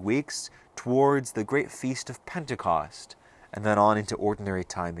these coming weeks towards the great feast of Pentecost, and then on into ordinary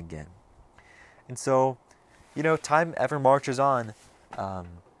time again. And so, time ever marches on,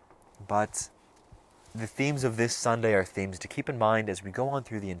 but the themes of this Sunday are themes to keep in mind as we go on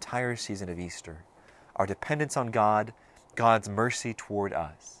through the entire season of Easter. Our dependence on God, God's mercy toward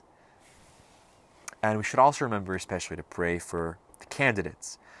us. And we should also remember especially to pray for the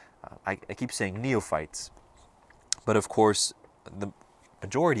candidates. I keep saying neophytes, but of course the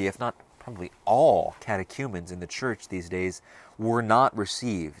majority, if not probably all, catechumens in the church these days were not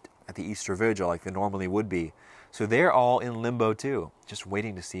received at the Easter Vigil like they normally would be. So they're all in limbo too, just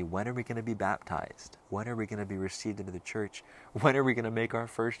waiting to see, when are we going to be baptized? When are we going to be received into the church? When are we going to make our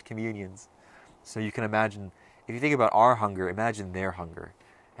first communions? So you can imagine, if you think about our hunger, imagine their hunger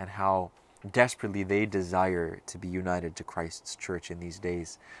and how desperately they desire to be united to Christ's church in these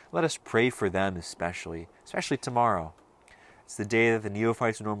days. Let us pray for them especially tomorrow. It's the day that the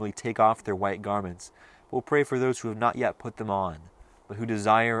neophytes normally take off their white garments. We'll pray for those who have not yet put them on, but who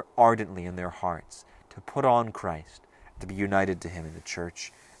desire ardently in their hearts to put on Christ, to be united to Him in the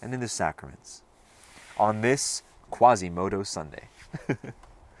church and in the sacraments. On this Quasimodo Sunday.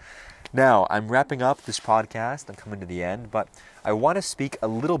 Now, I'm wrapping up this podcast. I'm coming to the end, but I want to speak a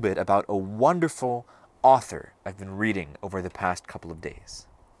little bit about a wonderful author I've been reading over the past couple of days.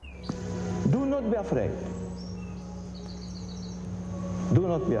 Do not be afraid. Do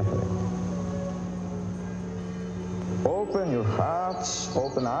not be afraid. Open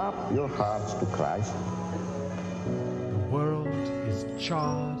up your hearts to Christ. The world is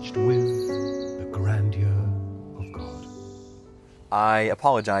charged with the grandeur of God. I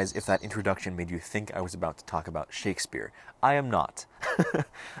apologize if that introduction made you think I was about to talk about Shakespeare. I am not.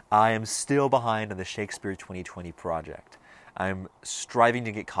 I am still behind on the Shakespeare 2020 project. I'm striving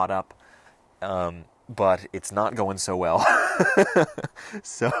to get caught up, but it's not going so well.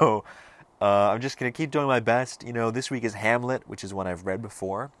 So I'm just going to keep doing my best. This week is Hamlet, which is one I've read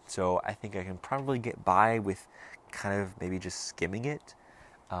before, so I think I can probably get by with kind of maybe just skimming it.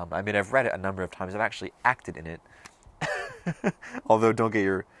 I've read it a number of times. I've actually acted in it. Although don't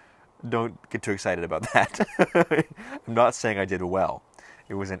get too excited about that. I'm not saying I did well.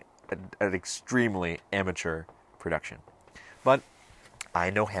 It was an extremely amateur production. But I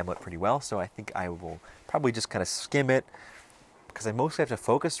know Hamlet pretty well, so I think I will probably just kind of skim it, because I mostly have to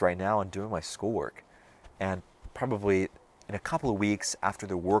focus right now on doing my schoolwork. And probably in a couple of weeks, after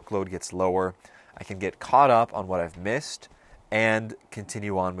the workload gets lower, I can get caught up on what I've missed and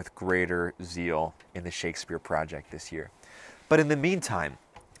continue on with greater zeal in the Shakespeare project this year. But in the meantime,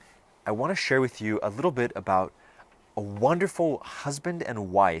 I want to share with you a little bit about a wonderful husband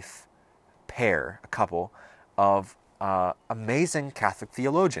and wife pair, a couple of amazing Catholic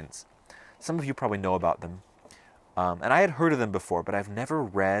theologians. Some of you probably know about them. And I had heard of them before, but I've never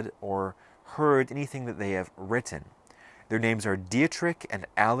read or heard anything that they have written. Their names are Dietrich and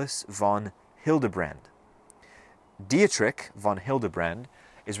Alice von Hildebrand. Dietrich von Hildebrand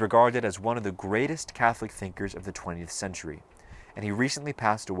is regarded as one of the greatest Catholic thinkers of the 20th century, and he recently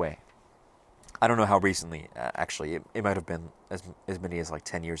passed away. I don't know how recently, actually. It might have been as many as like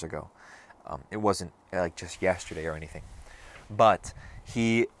 10 years ago. It wasn't like just yesterday or anything. But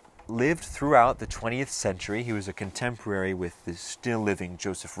he lived throughout the 20th century. He was a contemporary with the still living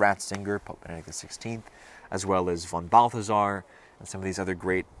Joseph Ratzinger, Pope Benedict XVI, as well as von Balthasar, and some of these other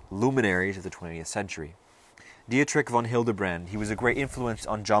great luminaries of the 20th century. Dietrich von Hildebrand, he was a great influence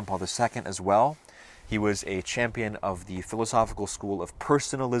on John Paul II as well. He was a champion of the philosophical school of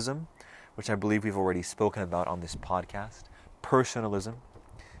personalism, which I believe we've already spoken about on this podcast. Personalism,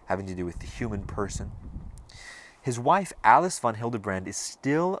 having to do with the human person. His wife, Alice von Hildebrand, is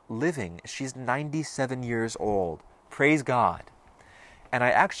still living. She's 97 years old. Praise God. And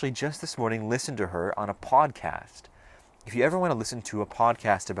I actually just this morning listened to her on a podcast. If you ever want to listen to a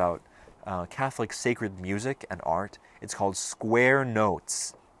podcast about Catholic sacred music and art, it's called Square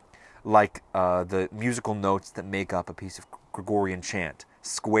Notes, like the musical notes that make up a piece of Gregorian chant.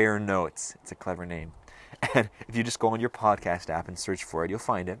 Square Notes. It's a clever name. And if you just go on your podcast app and search for it, you'll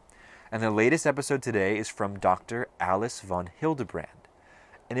find it. And the latest episode today is from Dr. Alice von Hildebrand.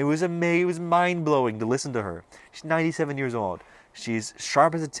 And it was amazing. It was mind-blowing to listen to her. She's 97 years old. She's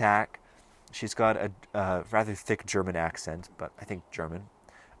sharp as a tack. She's got a rather thick German accent, but I think German,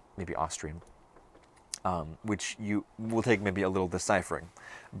 maybe Austrian, which you will take maybe a little deciphering.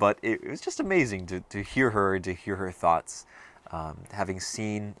 But it was just amazing to hear her, to hear her thoughts, having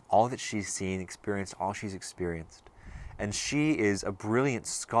seen all that she's seen, experienced all she's experienced. And she is a brilliant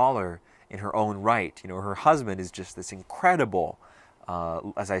scholar in her own right. You know, her husband is just this incredible,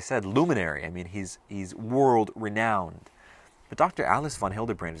 as I said, luminary. I mean, he's world-renowned. But Dr. Alice von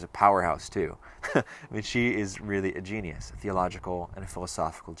Hildebrand is a powerhouse, too. I mean, she is really a genius, a theological and a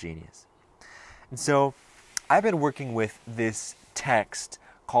philosophical genius. And so I've been working with this text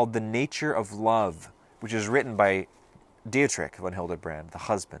called The Nature of Love, which is written by Dietrich von Hildebrand, the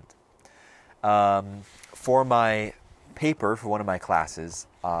husband, for my paper for one of my classes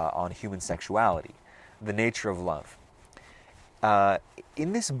on human sexuality, The Nature of Love.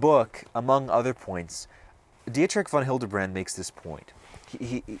 In this book, among other points, Dietrich von Hildebrand makes this point.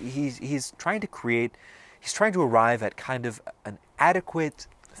 He's trying to arrive at kind of an adequate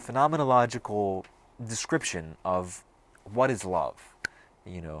phenomenological description of what is love.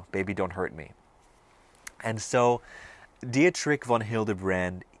 You know, baby, don't hurt me. And so Dietrich von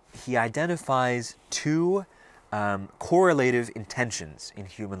Hildebrand, he identifies two correlative intentions in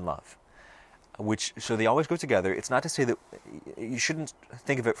human love, so they always go together. It's not to say that you shouldn't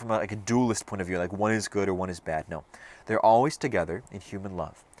think of it from a dualist point of view, like one is good or one is bad. No, they're always together in human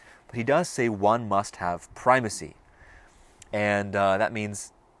love. But he does say one must have primacy, and that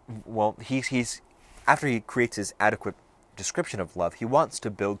means, well, he's after he creates his adequate description of love, he wants to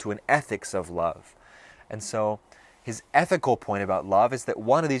build to an ethics of love, and so his ethical point about love is that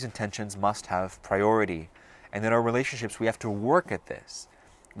one of these intentions must have priority, and in our relationships we have to work at this.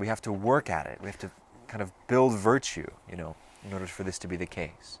 We have to work at it. We have to kind of build virtue, you know, in order for this to be the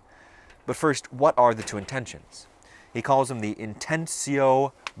case. But first, what are the two intentions? He calls them the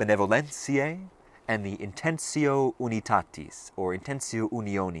intentio benevolentiae and the intentio unitatis, or intentio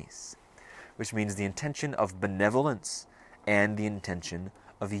unionis, which means the intention of benevolence and the intention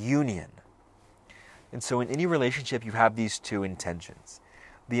of union. And so in any relationship, you have these two intentions.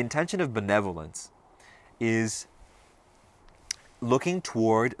 The intention of benevolence is looking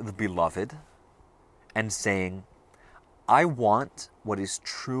toward the beloved and saying, I want what is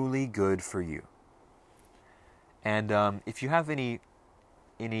truly good for you. And if you have any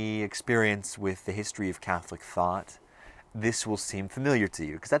experience with the history of Catholic thought, this will seem familiar to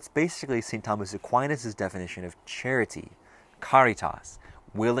you, because that's basically St. Thomas Aquinas' definition of charity, caritas,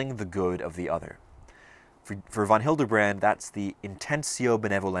 willing the good of the other. For von Hildebrand, that's the intentio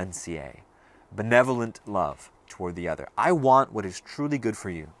benevolentiae, benevolent love toward the other. I want what is truly good for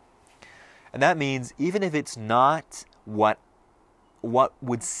you. And that means even if it's not what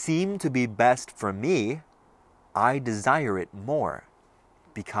would seem to be best for me, I desire it more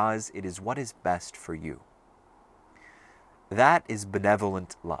because it is what is best for you. That is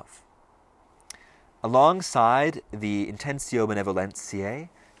benevolent love. Alongside the intentio benevolentiae,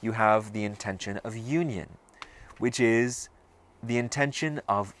 you have the intention of union, which is the intention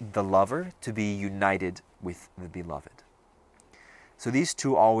of the lover to be united with the beloved. So these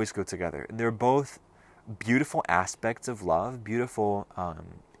two always go together. And they're both beautiful aspects of love, beautiful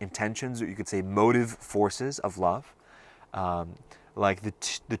intentions, or you could say motive forces of love, like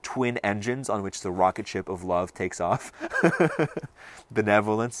the twin engines on which the rocket ship of love takes off,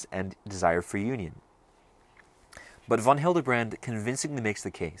 benevolence and desire for union. But von Hildebrand convincingly makes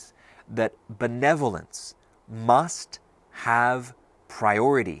the case that benevolence must have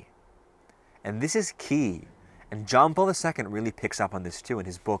priority. And this is key. And John Paul II really picks up on this too in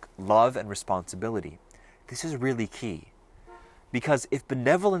his book, Love and Responsibility. This is really key. Because if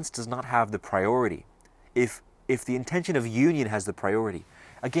benevolence does not have the priority, if the intention of union has the priority,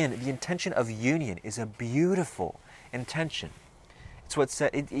 again, the intention of union is a beautiful intention. It's what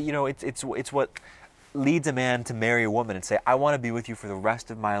it's what leads a man to marry a woman and say, I want to be with you for the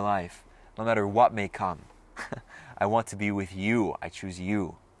rest of my life, no matter what may come. I want to be with you. I choose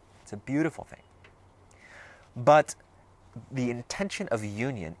you. It's a beautiful thing. But the intention of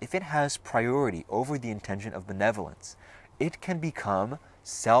union, if it has priority over the intention of benevolence, it can become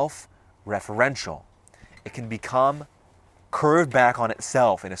self-referential. It can become curved back on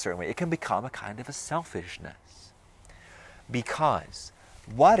itself in a certain way. It can become a kind of a selfishness. Because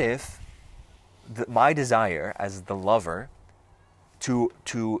what if my desire as the lover to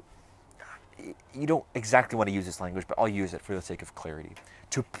you don't exactly want to use this language, but I'll use it for the sake of clarity.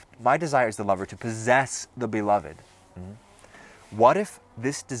 My desire as the lover to possess the beloved. What if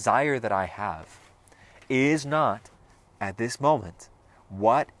this desire that I have is not, at this moment,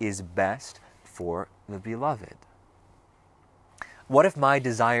 what is best for the beloved? What if my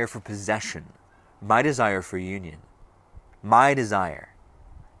desire for possession, my desire for union, my desire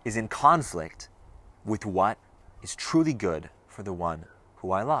is in conflict with what is truly good for the one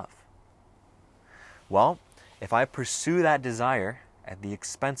who I love? Well, if I pursue that desire at the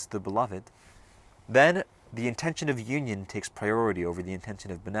expense of the beloved, then the intention of union takes priority over the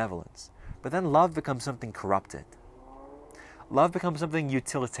intention of benevolence. But then love becomes something corrupted. Love becomes something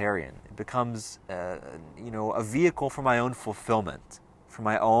utilitarian. It becomes, a vehicle for my own fulfillment, for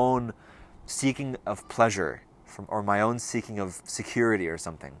my own seeking of pleasure, or my own seeking of security or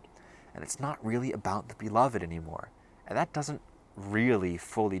something. And it's not really about the beloved anymore. And that doesn't really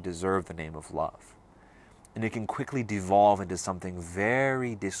fully deserve the name of love. And it can quickly devolve into something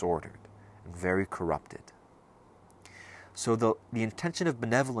very disordered and very corrupted. So the intention of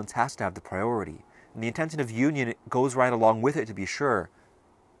benevolence has to have the priority. And the intention of union goes right along with it, to be sure.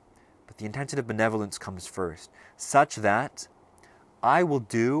 But the intention of benevolence comes first, such that I will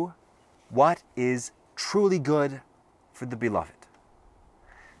do what is truly good for the beloved,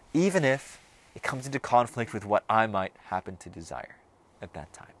 even if it comes into conflict with what I might happen to desire at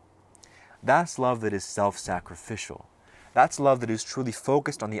that time. That's love that is self-sacrificial. That's love that is truly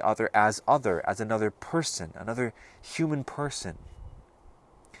focused on the other, as another person, another human person,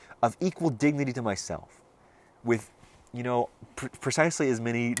 of equal dignity to myself, with, precisely as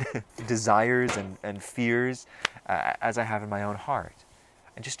many desires and fears as I have in my own heart.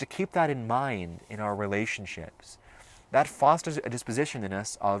 And just to keep that in mind in our relationships, that fosters a disposition in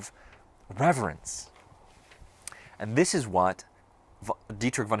us of reverence. And this is what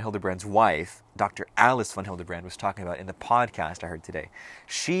Dietrich von Hildebrand's wife, Dr. Alice von Hildebrand, was talking about in the podcast I heard today.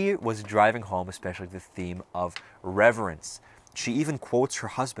 She was driving home especially the theme of reverence. She even quotes her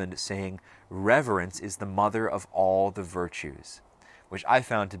husband saying, "Reverence is the mother of all the virtues," which I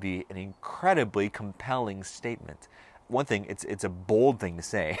found to be an incredibly compelling statement. One thing, it's a bold thing to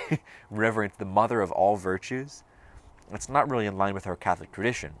say, reverence, the mother of all virtues. It's not really in line with our Catholic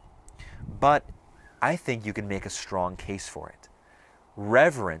tradition, but I think you can make a strong case for it.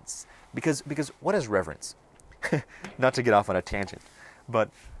 Reverence, because what is reverence? Not to get off on a tangent, but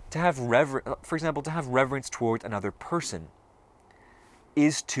to have for example, to have reverence toward another person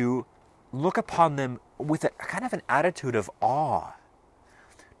is to look upon them with a kind of an attitude of awe.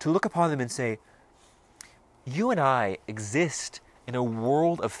 To look upon them and say, you and I exist in a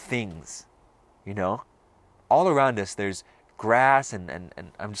world of things, All around us there's grass and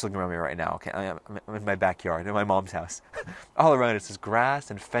I'm just looking around me right now, okay? I'm in my backyard, in my mom's house. All around us is grass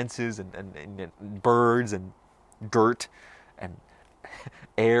and fences and birds and dirt and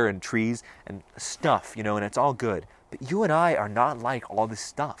air and trees and stuff, and it's all good. But you and I are not like all this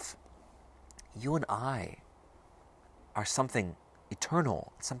stuff. You and I are something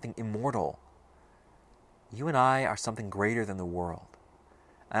eternal, something immortal. You and I are something greater than the world.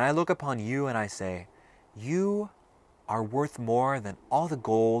 And I look upon you and I say, you are worth more than all the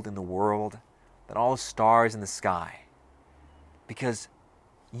gold in the world, than all the stars in the sky. Because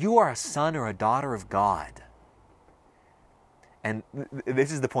you are a son or a daughter of God. And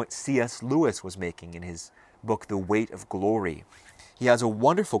this is the point C.S. Lewis was making in his book, The Weight of Glory. He has a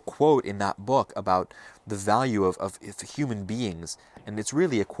wonderful quote in that book about the value of human beings. And it's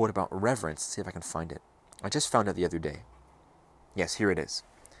really a quote about reverence. Let's see if I can find it. I just found it the other day. Yes, here it is.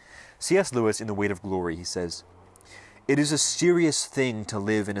 C.S. Lewis in The Weight of Glory, he says, "It is a serious thing to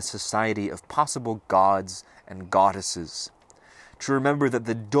live in a society of possible gods and goddesses. To remember that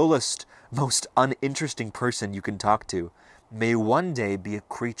the dullest, most uninteresting person you can talk to may one day be a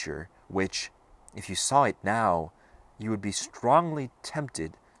creature which, if you saw it now, you would be strongly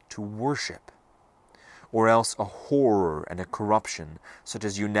tempted to worship, or else a horror and a corruption such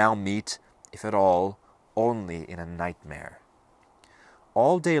as you now meet, if at all, only in a nightmare.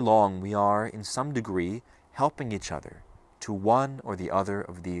 All day long we are, in some degree, helping each other to one or the other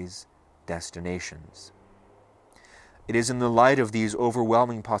of these destinations. It is in the light of these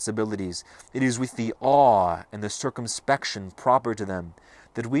overwhelming possibilities, it is with the awe and the circumspection proper to them,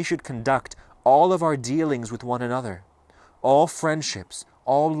 that we should conduct all of our dealings with one another, all friendships,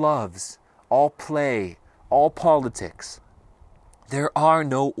 all loves, all play, all politics. There are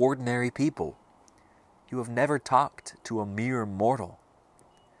no ordinary people. You have never talked to a mere mortal.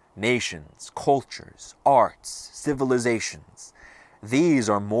 Nations, cultures, arts, civilizations, these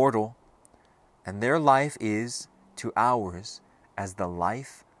are mortal, and their life is to ours as the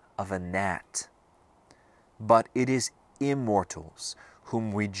life of a gnat. But it is immortals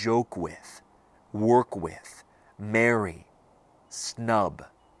whom we joke with, work with, marry, snub,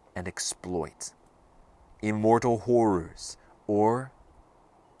 and exploit. Immortal horrors or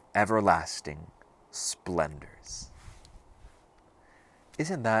everlasting splendors.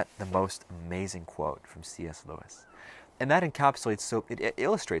 Isn't that the most amazing quote from C.S. Lewis? And that encapsulates it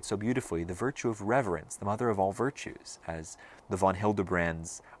illustrates so beautifully the virtue of reverence, the mother of all virtues, as the von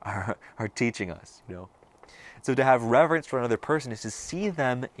Hildebrands are teaching us, So to have reverence for another person is to see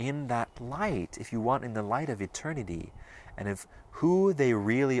them in that light, if you want, in the light of eternity, and of who they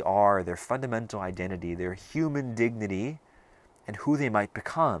really are, their fundamental identity, their human dignity, and who they might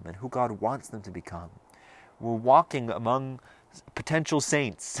become, and who God wants them to become. We're walking among potential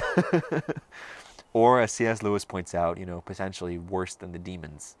saints, or as C.S. Lewis points out, potentially worse than the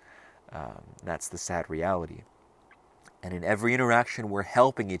demons. That's the sad reality. And in every interaction, we're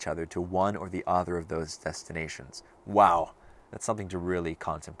helping each other to one or the other of those destinations. Wow, that's something to really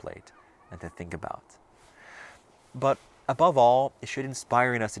contemplate and to think about. But above all, it should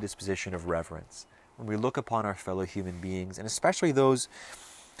inspire in us a disposition of reverence when we look upon our fellow human beings, and especially those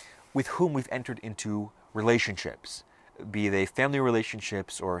with whom we've entered into relationships, be they family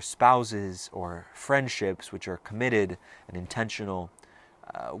relationships or spouses or friendships which are committed and intentional,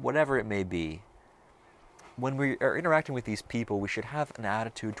 whatever it may be. When we are interacting with these people, we should have an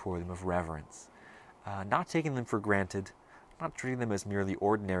attitude toward them of reverence, not taking them for granted, not treating them as merely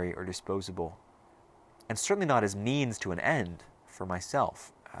ordinary or disposable, and certainly not as means to an end for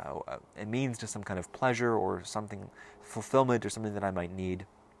myself, a means to some kind of pleasure or something, fulfillment or something that I might need.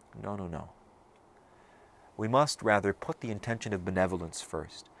 No. We must rather put the intention of benevolence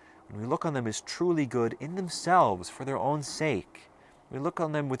first. When we look on them as truly good in themselves for their own sake, we look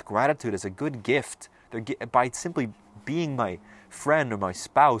on them with gratitude as a good gift. By simply being my friend or my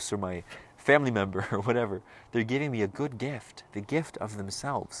spouse or my family member or whatever, they're giving me a good gift, the gift of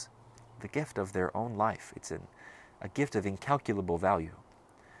themselves, the gift of their own life. It's a gift of incalculable value.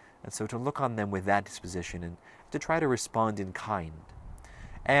 And so to look on them with that disposition and to try to respond in kind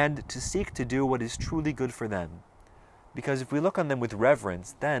and to seek to do what is truly good for them. Because if we look on them with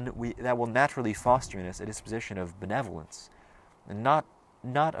reverence, then that will naturally foster in us a disposition of benevolence and not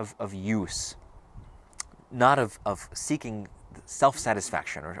of use. Not of seeking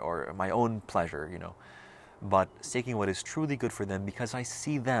self-satisfaction or my own pleasure, but seeking what is truly good for them because I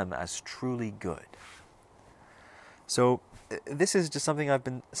see them as truly good. So this is just something I've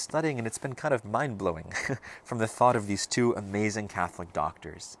been studying, and it's been kind of mind-blowing from the thought of these two amazing Catholic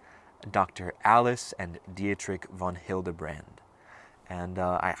doctors, Dr. Alice and Dietrich von Hildebrand. And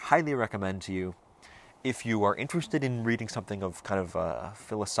I highly recommend to you, if you are interested in reading something of kind of a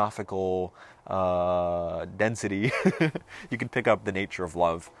philosophical density, you can pick up The Nature of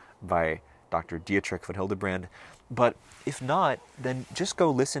Love by Dr. Dietrich von Hildebrand. But if not, then just go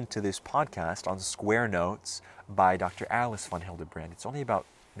listen to this podcast on Square Notes by Dr. Alice von Hildebrand. It's only about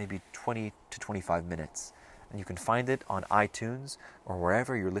maybe 20 to 25 minutes. And you can find it on iTunes or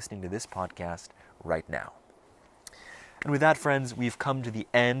wherever you're listening to this podcast right now. And with that, friends, we've come to the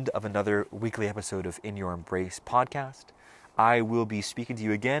end of another weekly episode of In Your Embrace podcast. I will be speaking to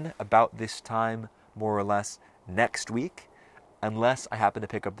you again about this time, more or less, next week, unless I happen to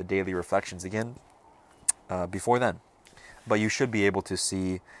pick up the daily reflections again before then. But you should be able to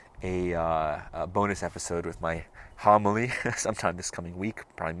see a bonus episode with my homily sometime this coming week,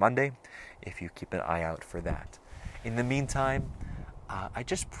 probably Monday, if you keep an eye out for that. In the meantime, I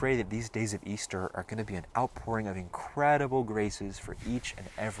just pray that these days of Easter are going to be an outpouring of incredible graces for each and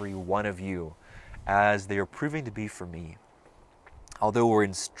every one of you, as they are proving to be for me. Although we're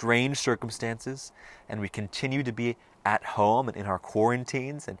in strange circumstances, and we continue to be at home and in our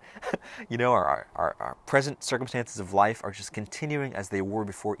quarantines, and our present circumstances of life are just continuing as they were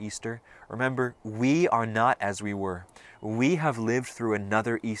before Easter, remember, we are not as we were. We have lived through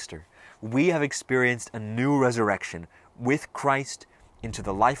another Easter. We have experienced a new resurrection with Christ into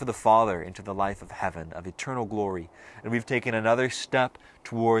the life of the Father, into the life of heaven, of eternal glory. And we've taken another step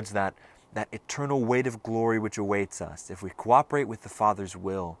towards that eternal weight of glory which awaits us. If we cooperate with the Father's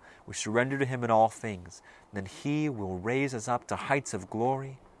will, we surrender to Him in all things, then He will raise us up to heights of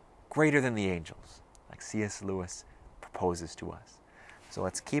glory greater than the angels, like C.S. Lewis proposes to us. So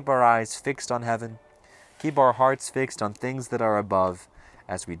let's keep our eyes fixed on heaven, Keep our hearts fixed on things that are above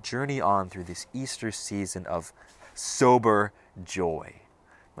as we journey on through this Easter season of sober joy.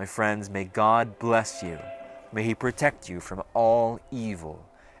 My friends, may God bless you. May He protect you from all evil,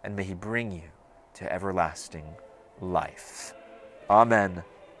 and may He bring you to everlasting life. Amen.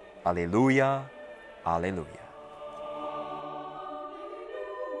 Alleluia. Alleluia.